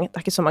kjempemange, det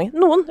er ikke så mange,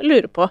 noen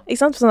lurer på,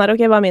 ikke sant, sånn her,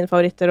 ok, hva er mine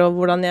favoritter og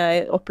hvordan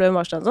jeg opplever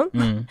Marstein sånn.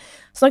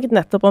 Snakket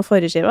nettopp om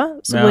forrige skiva,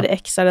 så hvor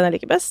X er den jeg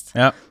liker best,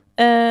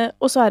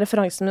 og så er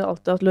referansen min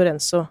alltid at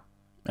Lorenzo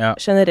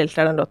generelt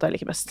er den låta jeg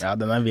liker best. Ja,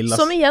 den er vild,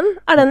 som igjen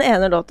er den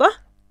ene låta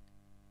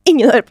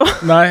ingen hører på.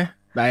 Nei,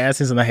 jeg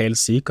synes den er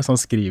helt syk, altså han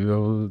skriver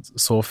jo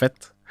så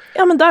fett.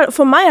 Ja, men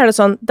for meg er det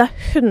sånn, det er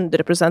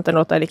 100% den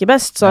låta jeg liker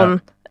best, sånn,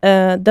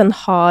 den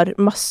har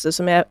masse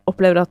som jeg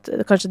opplever at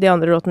kanskje de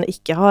andre låtene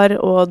ikke har,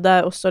 og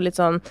det er også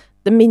litt sånn,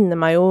 det minner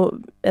meg jo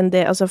en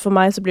del, altså for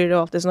meg så blir det jo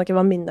alltid sånn,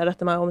 hva minner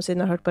dette meg om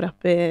siden jeg har hørt på rap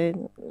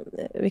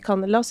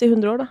la oss si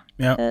 100 år da,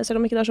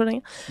 selv om ikke det er så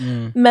lenge.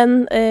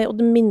 Men, og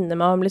det minner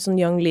meg om litt sånn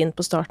Young Lean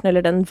på starten,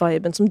 eller den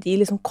viben som de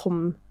liksom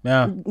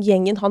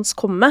gjengen hans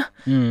kom med,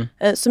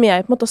 som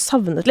jeg på en måte har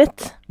savnet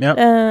litt.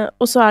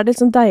 Og så er det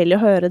liksom deilig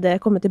å høre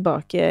det komme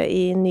tilbake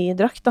i ny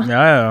drakt da.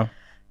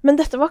 Men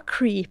dette var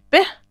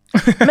creepy.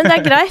 Men det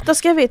er greit, da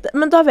skal jeg vite.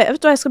 Men da vet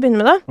du hva jeg skal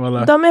begynne med da?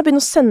 Da må jeg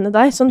begynne å sende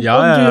deg sånn,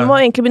 og du må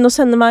egentlig begynne å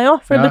sende meg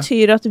også, for det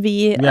betyr at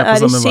vi er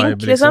i synk,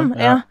 liksom.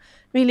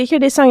 Vi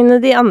liker de sangene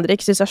de andre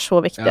ikke synes er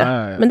så viktige.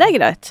 Men det er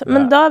greit.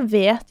 Men da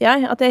vet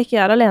jeg at jeg ikke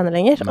er alene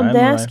lenger, og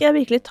det skal jeg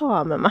virkelig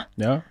ta med meg.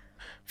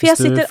 For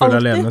hvis du føler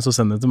deg alene, så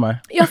send det til meg.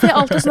 Ja, for jeg er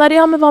alltid sånn der,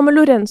 ja, men hva med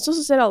Lorenzo?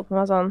 Så ser alle på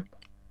meg sånn.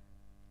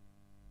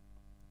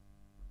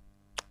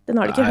 Den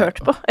har de ikke hørt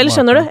på. Eller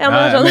skjønner du? Ja,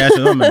 men jeg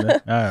skjønner med det.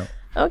 Ja.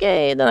 Ok,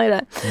 den er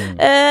grei.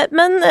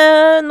 Men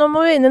nå må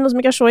vi inn i noe som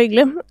ikke er så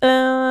hyggelig.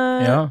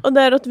 Og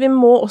det er at vi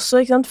må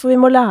også, ikke sant, for vi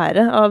må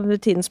lære av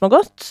tiden som har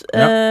gått.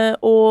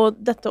 Og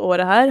dette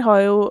året her har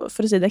jo,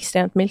 for å si det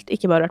ekstremt mildt,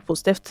 ikke bare vært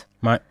positivt.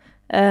 Nei.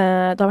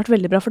 Det har vært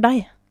veldig bra for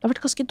deg. Det har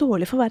vært ganske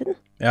dårlig for verden.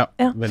 Ja,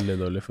 veldig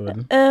dårlig for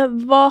verden.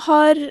 Hva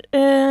har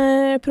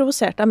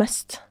provosert deg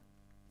mest?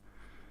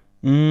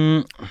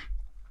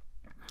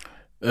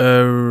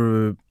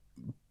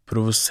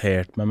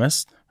 Provosert meg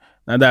mest?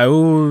 Nei, det er jo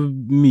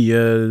mye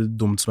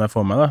dumt som jeg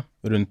får med da,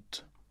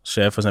 rundt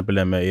skjer for eksempel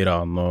det med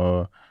Iran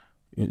og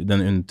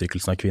den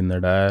undertrykkelsen av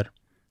kvinner der,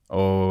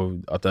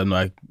 og at det nå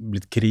er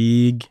blitt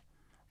krig,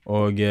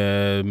 og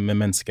med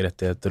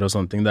menneskerettigheter og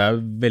sånne ting. Det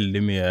er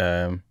veldig mye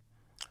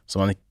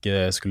som man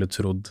ikke skulle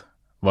trodd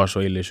var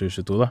så ille i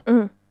 2022 da,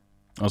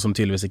 og som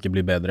tydeligvis ikke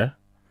blir bedre.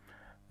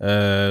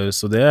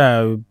 Så det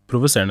er jo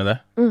provoserende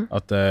det,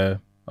 at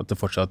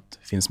det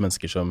fortsatt finnes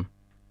mennesker som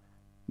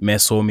med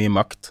så mye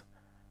makt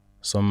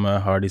som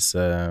har disse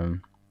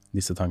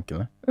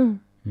tankene.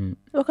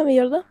 Hva kan vi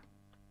gjøre da?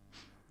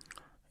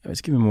 Jeg vet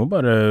ikke, vi må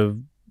bare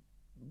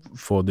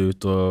få det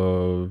ut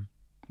og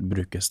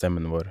bruke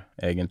stemmen vår,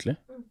 egentlig.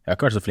 Jeg har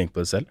ikke vært så flink på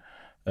det selv.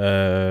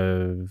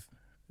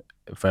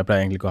 For jeg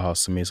pleier egentlig ikke å ha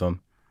så mye sånn...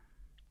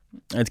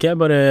 Jeg vet ikke, jeg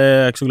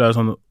er ikke så glad i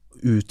sånn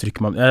uttrykk.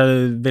 Jeg er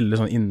veldig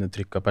sånn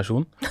innetrykket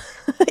person.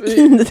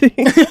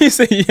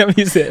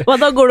 Innetrykket? Hva,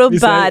 da går du og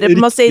bærer på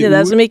masse inni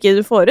deg som ikke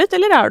du får ut,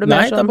 eller er du mer sånn?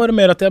 Nei, det er bare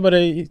mer at jeg bare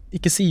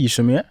ikke sier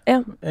så mye,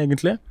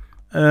 egentlig.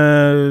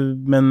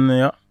 Men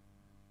ja,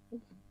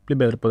 bli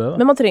bedre på det da.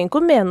 Men man trenger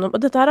ikke å mene noe.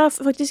 Dette er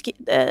faktisk,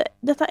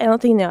 dette er en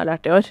av tingene jeg har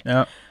lært i år.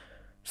 Ja.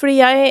 Fordi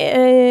jeg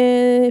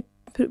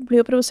blir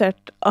jo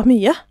provosert av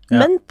mye,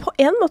 men på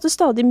en måte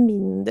stadig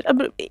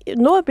mindre.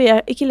 Nå blir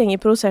jeg ikke lenger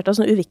provosert av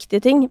sånne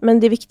uviktige ting, men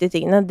de viktige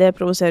tingene, det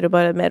provoserer jo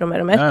bare mer og mer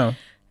og mer.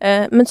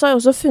 Men så har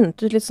jeg også funnet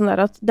ut litt sånn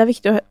der at det er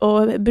viktig å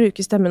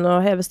bruke stemmen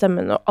og heve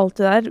stemmen og alt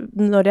det der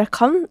når jeg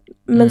kan,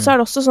 men så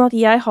er det også sånn at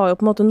jeg har jo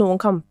på en måte noen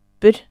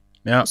kamper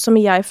som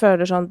jeg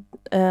føler sånn,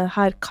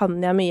 her kan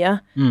jeg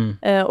mye,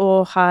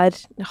 og her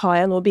har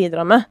jeg noe å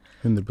bidra med.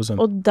 100%.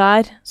 Og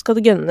der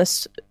skal det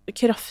gønnes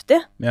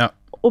kraftig.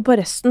 Og på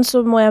resten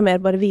så må jeg mer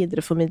bare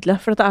videreformidle,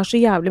 for det er så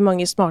jævlig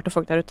mange smarte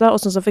folk der ute,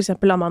 og sånn som for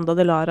eksempel Amanda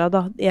De Lara,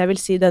 da, jeg vil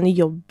si den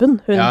jobben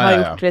hun har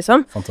gjort,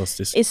 liksom,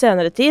 fantastisk. I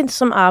senere tid,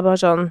 som er bare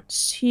sånn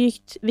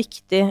sykt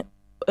viktig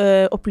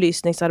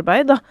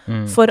opplysningsarbeid, da,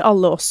 for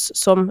alle oss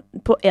som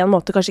på en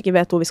måte kanskje ikke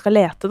vet hvor vi skal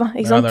lete, da,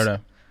 ikke sant? Ja, det er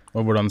det.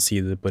 Og hvordan si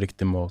det på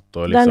riktig måte,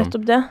 og liksom, det er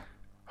nettopp det.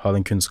 Ha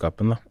den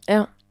kunnskapen, da.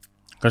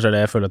 Kanskje er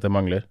det jeg føler at jeg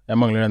mangler. Jeg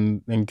mangler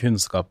den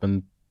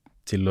kunnskapen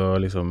til å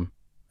liksom,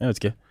 jeg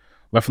vet ikke,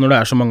 i hvert fall når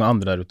det er så mange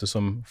andre der ute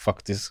som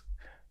faktisk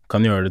kan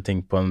gjøre det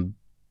ting på en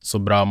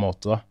så bra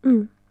måte da.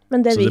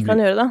 Men det vi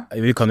kan gjøre da?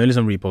 Vi kan jo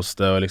liksom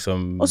reposte og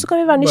liksom... Og så kan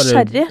vi være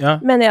nysgjerrig,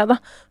 mener jeg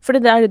da. For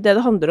det er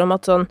det handler om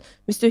at sånn,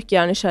 hvis du ikke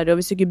er nysgjerrig og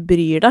hvis du ikke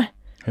bryr deg,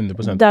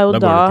 100%. Det er jo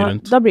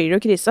da blir det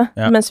jo krise.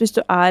 Mens hvis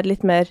du er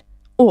litt mer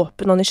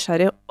åpen og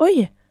nysgjerrig,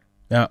 oi,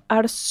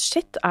 er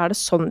det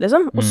sånn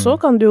liksom? Og så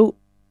kan du jo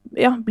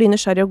bli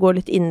nysgjerrig og gå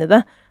litt inn i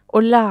det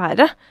og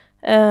lære.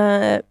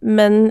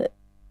 Men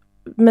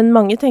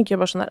mange tenker jo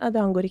bare sånn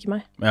det angår ikke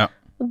meg.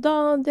 Og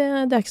da,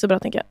 det er ikke så bra,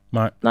 tenker jeg.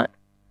 Nei.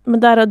 Men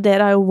dere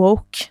er jo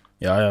woke.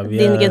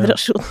 Din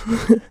generasjon.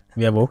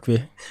 Vi er woke, vi.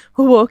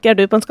 Hvor woke er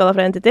du på en skala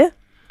fra 1 til 10?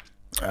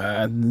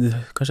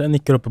 Kanskje jeg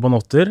nikker oppe på en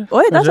 8.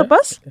 Oi, det er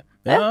såpass?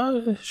 Ja,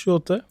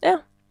 7-8. Ja.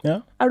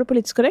 Er du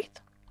politisk korrekt?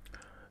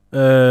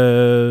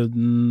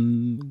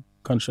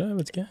 Kanskje, jeg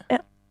vet ikke.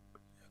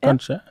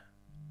 Kanskje.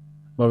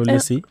 Hva vil du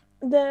si?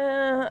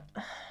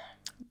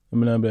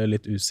 Men jeg ble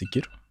litt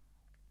usikker.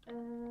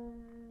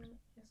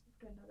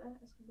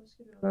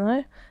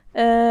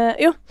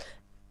 Jo.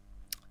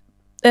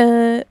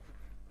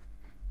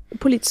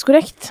 Politisk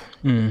korrekt.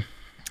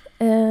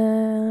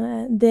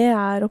 Det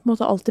er å på en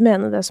måte alltid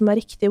mene det som er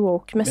riktig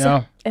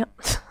woke-messig. Ja.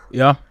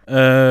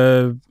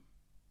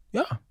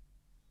 Det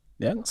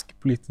er ganske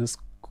politisk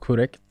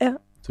korrekt,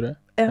 tror jeg.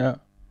 Ja.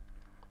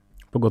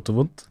 På godt og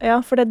vondt. Ja,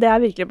 for det er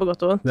virkelig på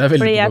godt og vondt.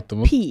 Fordi jeg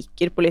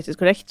piker politisk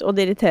korrekt, og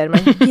det irriterer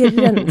meg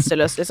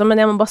grenseløst, liksom.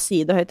 Men jeg må bare si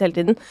det høyt hele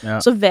tiden.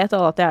 Så vet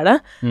alle at jeg er det.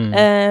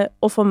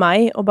 Og for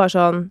meg, å bare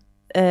sånn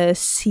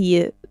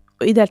si,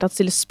 og i det hele tatt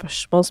stille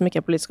spørsmål som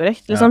ikke er politisk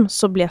korrekt, liksom,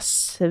 så blir jeg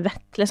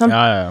svett, liksom.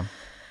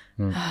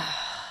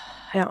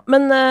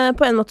 Men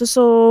på en måte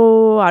så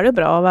er det jo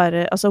bra å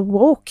være, altså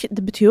woke, det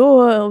betyr jo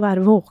å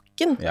være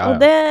våken, og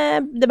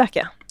det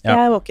backer jeg. Jeg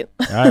er våken.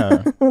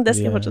 Det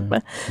skal jeg fortsette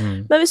med.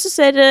 Men hvis du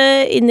ser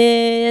inn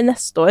i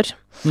neste år,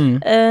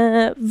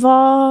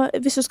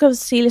 hvis du skal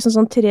si liksom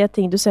sånn 3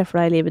 ting du ser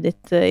for deg i livet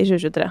ditt i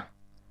 2023,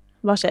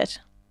 hva skjer?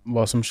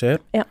 Hva som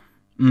skjer?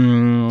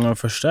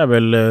 Først er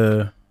vel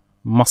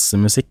masse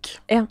musikk.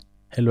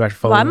 Eller I hvert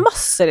fall... Hva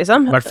masse,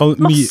 liksom?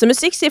 Masse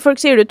musikk,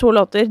 sier du 2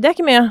 låter. Det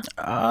ikke mye.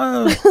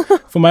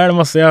 For meg det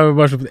masse. Jeg har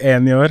bare sluppet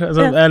 1 I år.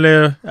 Altså, eller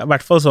I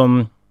hvert fall sånn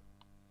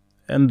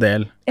en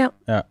del. Ja.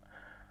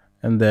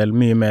 En del,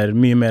 mye mer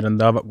enn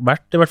det har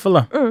vært, I hvert fall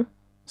da.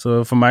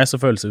 Så for meg så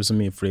føles det så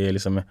mye, fordi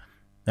liksom,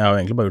 jeg har jo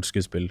egentlig bare gjort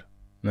skuespill,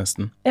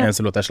 nesten.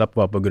 Eneste låt jeg slapp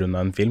var på grunn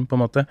av en film, på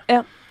en måte.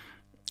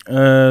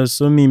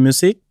 Så mye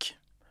musikk.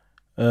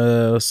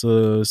 Så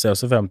ser jeg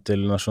også frem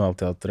til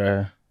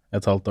Nationalteatret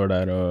 1,5 år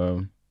der,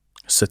 og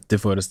 70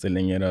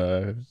 forestillinger,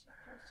 og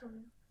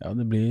ja,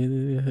 det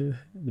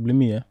blir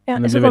mye. Ja,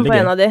 jeg skal komme på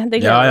en av de.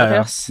 Det gleder jeg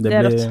meg.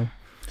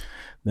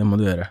 Det må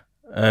du gjøre.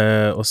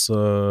 Og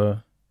så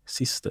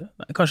siste,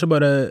 kanskje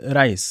bare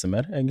reise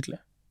mer, egentlig.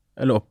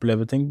 Eller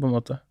oppleve ting, på en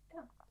måte.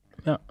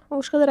 Ja.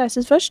 Hvor skal du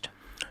reises først?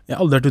 Jeg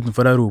har aldri vært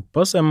utenfor Europa,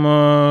 så jeg må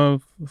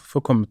få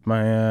kommet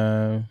meg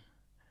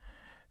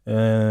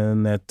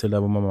ned til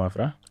der hvor mamma er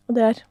fra. Og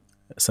det er?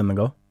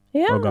 Senegal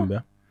og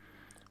Gambia.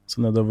 Så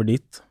nedover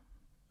dit,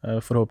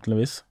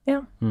 forhåpentligvis. Ja.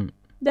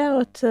 Det er jo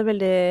et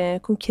veldig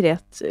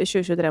konkret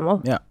 2023-mål.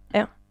 Ja.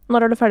 Når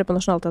er du ferdig på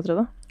Nationalteatret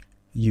da?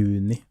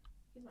 Juni.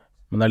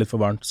 Men det er litt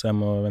for varmt, så jeg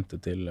må vente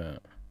til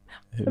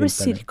det blir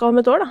cirka om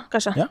et år da,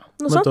 kanskje? Ja,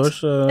 om et år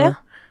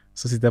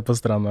så sitter jeg på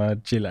stranda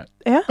og chiller.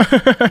 Ja.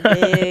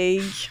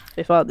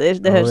 Fy fader,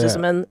 det høres ut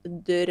som en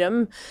drøm.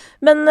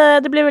 Men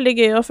det blir veldig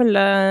gøy å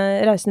følge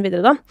reisen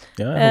videre da.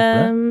 Ja, jeg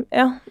håper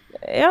det.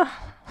 Ja.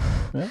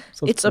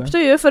 It's up to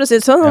you, for å si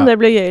det sånn, om det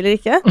blir gøy eller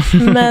ikke.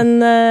 Men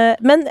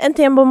en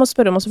ting jeg må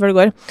spørre om også før det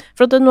går.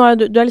 For at nå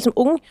du er liksom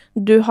ung,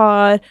 du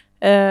har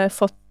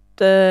fått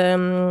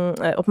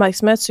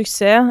oppmerksomhet,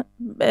 suksess.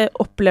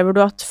 Opplever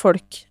du at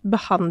folk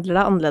behandler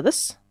deg annerledes?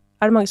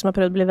 Er det mange som har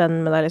prøvd å bli venn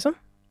med deg, liksom?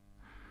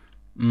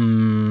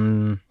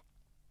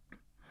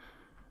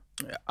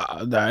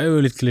 Ja, det er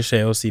jo litt klisjé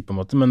å si på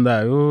en måte, men det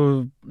er jo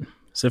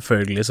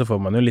selvfølgelig så får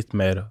man jo litt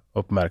mer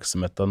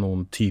oppmerksomhet av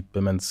noen type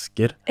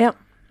mennesker. Ja.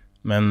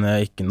 Men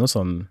ikke noe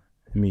sånn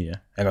mye.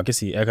 Jeg kan ikke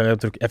si, jeg føler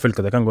ikke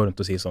at jeg kan gå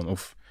rundt og si sånn,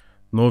 uff,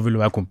 nå vil du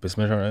være kompis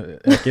med Du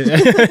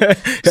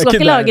skal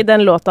ikke lage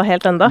den låta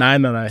helt enda?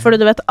 Nei. For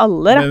du vet,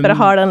 alle rappere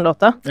har den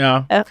låta.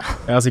 Ja, jeg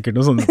har sikkert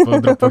noe sånt på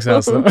Dropbox jeg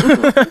også.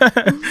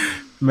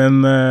 Men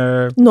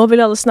nå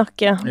vil alle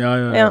snakke.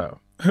 Ja.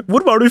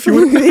 Hvor var du I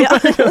fjor?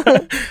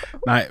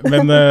 Nei,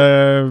 men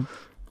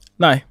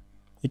nei,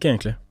 ikke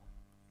egentlig.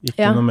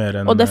 Ikke noe mer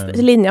enn og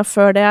linja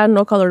før det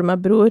nå kaller du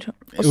meg bror,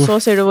 og så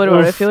sier du hvor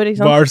var du I fjor,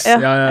 ikke sant? Bars, ja.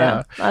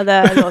 Nei, det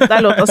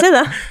er lov til å si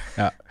det.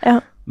 Ja.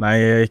 Nei,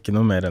 ikke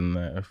noe mer enn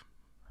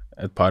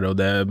et par,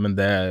 men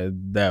det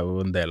er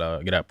jo en del av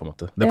greia på en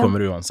måte. Det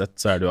kommer uansett,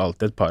 så det jo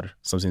alltid et par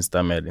som synes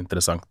det mer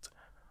interessant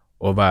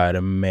å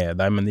være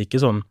med deg, men ikke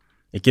sånn,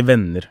 ikke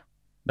venner.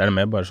 Det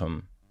mer bare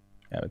sånn,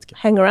 jeg vet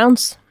ikke.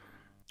 Hangarounds?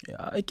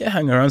 Ja, ikke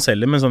hangarounds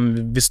heller, men sånn,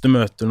 hvis du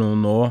møter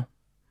noen nå,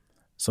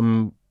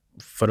 som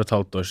for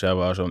 1,5 år siden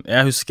var sånn,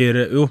 jeg husker,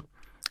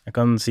 jeg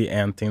kan si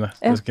en ting da,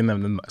 jeg skal ikke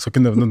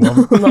nevne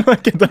navn.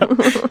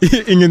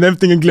 Ingen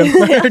nevnt, ingen glemt.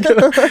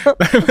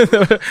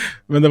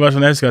 Men det var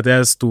sånn, jeg husker at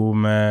jeg sto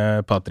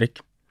med Patrick,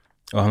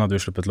 og han hadde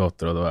jo sluppet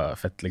låter, og det var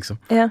fett liksom.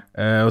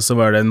 Og så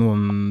var det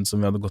noen som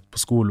vi hadde gått på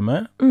skole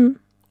med,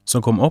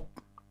 som kom opp,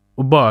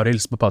 og bare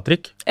hilste på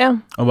Patrick,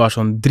 og var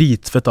sånn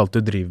dritfett alt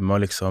du driver med,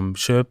 og liksom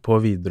kjøp på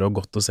videre, og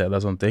godt å se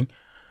deg, sånne ting.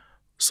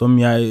 Som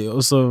jeg,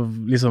 og så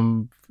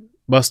liksom,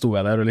 bare sto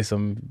jeg der, og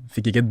liksom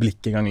fikk ikke et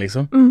blikk engang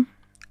liksom.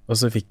 Og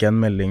så fikk jeg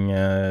en melding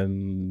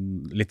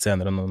litt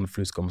senere når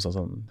Flus kom og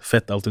sånn,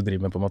 fett alt du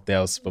driver med på en måte,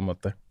 jeg også på en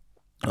måte.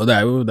 Og det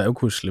er jo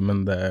koselig, men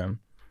det...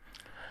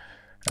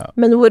 Ja.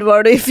 Men hvor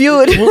var du I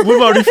fjor? Hvor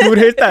var du I fjor,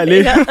 helt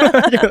ærlig?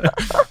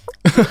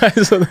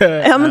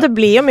 Ja, men det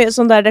blir jo mye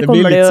sånn der, det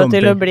kommer det jo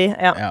til å bli.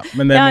 Ja,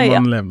 men det må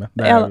man leve med.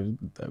 Det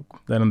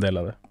en del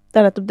av det. Det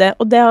nettopp det,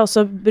 og det har jeg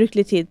også brukt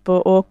litt tid på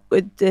å,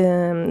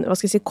 hva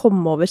skal jeg si,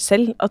 komme over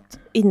selv, at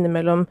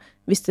innimellom,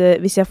 hvis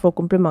jeg får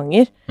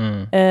komplimenter,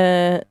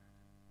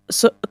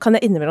 så kan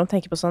jeg innimellom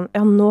tenke på sånn,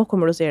 ja, nå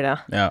kommer du og sier det.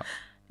 Ja.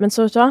 Men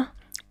så vet du hva,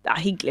 det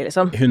hyggelig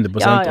liksom.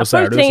 100%. Ja,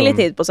 folk trenger litt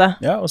tid på seg.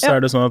 Ja, og så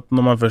det sånn at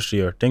når man først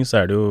gjør ting,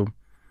 så det jo,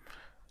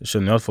 jeg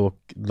skjønner jo at folk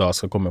da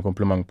skal komme med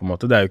kompliment på en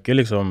måte. Det jo ikke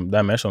liksom,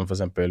 det mer sånn for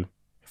eksempel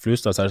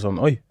flus, da så det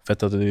sånn, oi, fett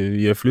at du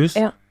gjør flus.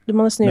 Ja, du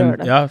må nesten gjøre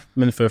det. Ja,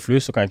 men før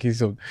flus så kan jeg ikke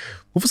liksom,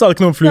 hvorfor sa du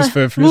ikke noe om flus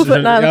før flus?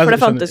 Nei, for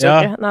det fantes jo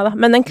ikke. Neida.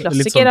 Men en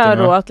klassiker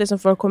jo at liksom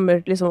folk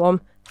kommer liksom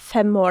om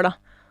 5 år da.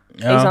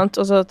 Ikke sant?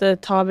 Og så at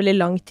det tar veldig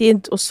lang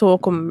tid, og så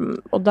kommer,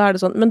 og da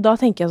det sånn, men da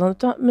tenker jeg sånn,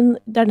 men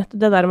det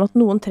nettopp det der om at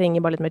noen trenger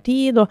bare litt mer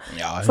tid, og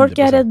folk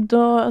redd,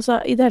 og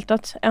altså, I det hele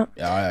tatt,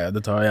 Ja,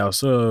 det tar jeg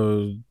også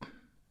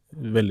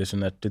veldig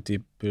generte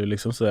type,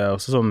 liksom, så det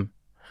også sånn,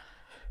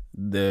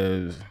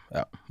 det,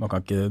 man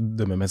kan ikke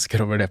dømme mennesker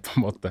over det på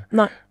en måte.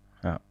 Nei,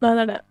 Nei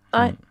det det.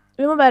 Nei,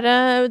 vi må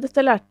være, dette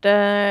har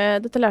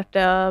jeg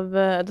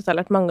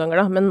lært mange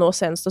ganger da, men nå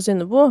senest av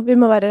Synnebo, vi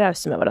må være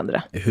rause med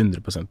hverandre.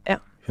 100%.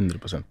 Ja.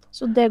 100%.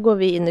 Så det går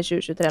vi inn I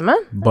 2023 med.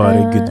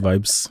 Bare good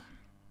vibes.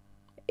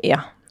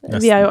 Ja,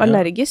 vi jo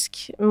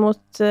allergisk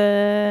mot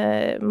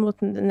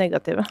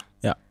negative.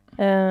 Ja.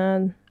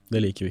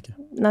 Det liker vi ikke.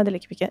 Nei, det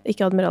liker vi ikke.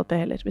 Ikke Admiral P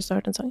heller, hvis du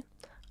har hørt den sangen.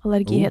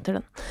 Allergi heter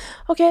den.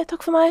 Ok,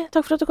 takk for meg.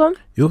 Takk for at du kom.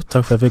 Jo,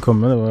 takk for at jeg fikk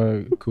komme. Det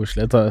var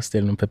koselig.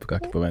 Stille noen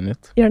pepperkaker på veien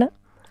ut. Gjør det.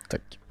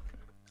 Takk.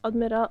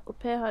 Admiral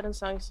P har en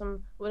sang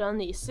hvor han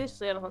nyser,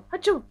 så gjør han sånn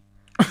Hatsjo!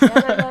 Jeg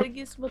er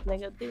allergisk mot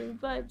negative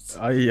vibes.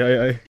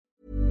 Ai.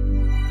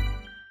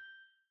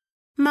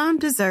 Mom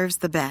deserves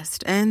the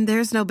best, and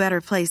there's no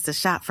better place to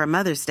shop for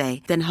Mother's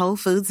Day than Whole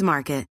Foods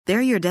Market.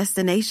 They're your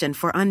destination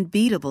for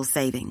unbeatable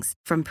savings,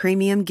 from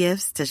premium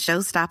gifts to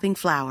show-stopping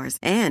flowers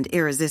and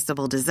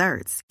irresistible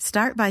desserts.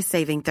 Start by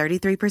saving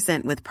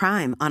 33% with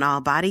Prime on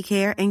all body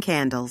care and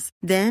candles.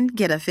 Then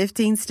get a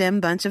 15-stem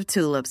bunch of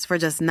tulips for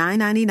just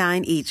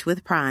 $9.99 each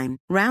with Prime.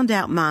 Round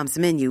out Mom's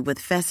menu with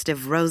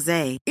festive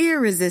rosé,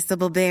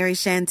 irresistible berry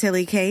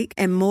chantilly cake,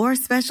 and more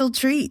special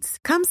treats.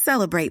 Come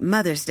celebrate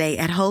Mother's Day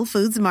at Whole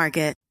Foods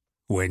Market.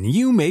 When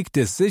you make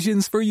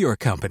decisions for your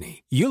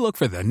company, you look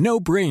for the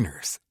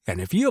no-brainers. And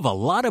if you have a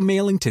lot of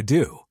mailing to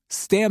do,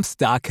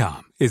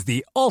 Stamps.com is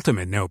the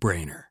ultimate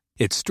no-brainer.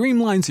 It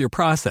streamlines your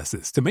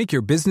processes to make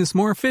your business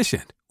more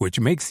efficient, which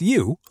makes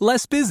you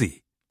less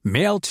busy.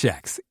 Mail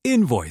checks,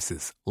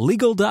 invoices,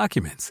 legal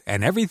documents,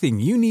 and everything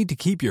you need to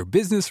keep your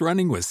business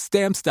running with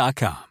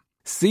Stamps.com.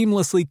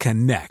 Seamlessly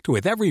connect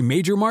with every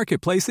major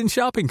marketplace and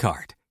shopping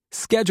cart.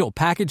 Schedule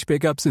package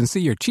pickups and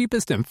see your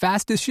cheapest and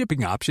fastest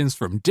shipping options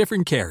from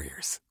different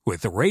carriers,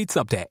 with rates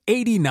up to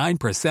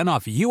 89%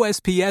 off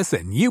USPS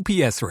and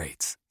UPS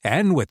rates.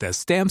 And with the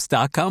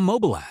Stamps.com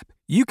mobile app,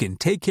 you can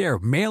take care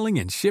of mailing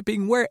and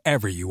shipping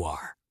wherever you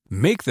are.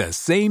 Make the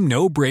same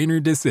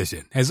no-brainer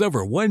decision as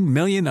over 1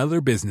 million other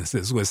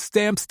businesses with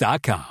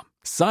Stamps.com.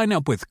 Sign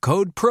up with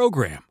code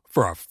PROGRAM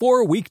for a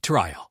 4-week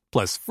trial,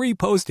 plus free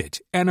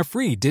postage and a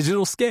free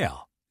digital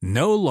scale.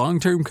 No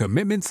long-term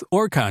commitments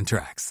or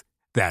contracts.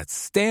 That's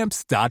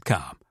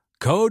Stamps.com.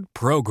 Code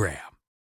PROGRAM.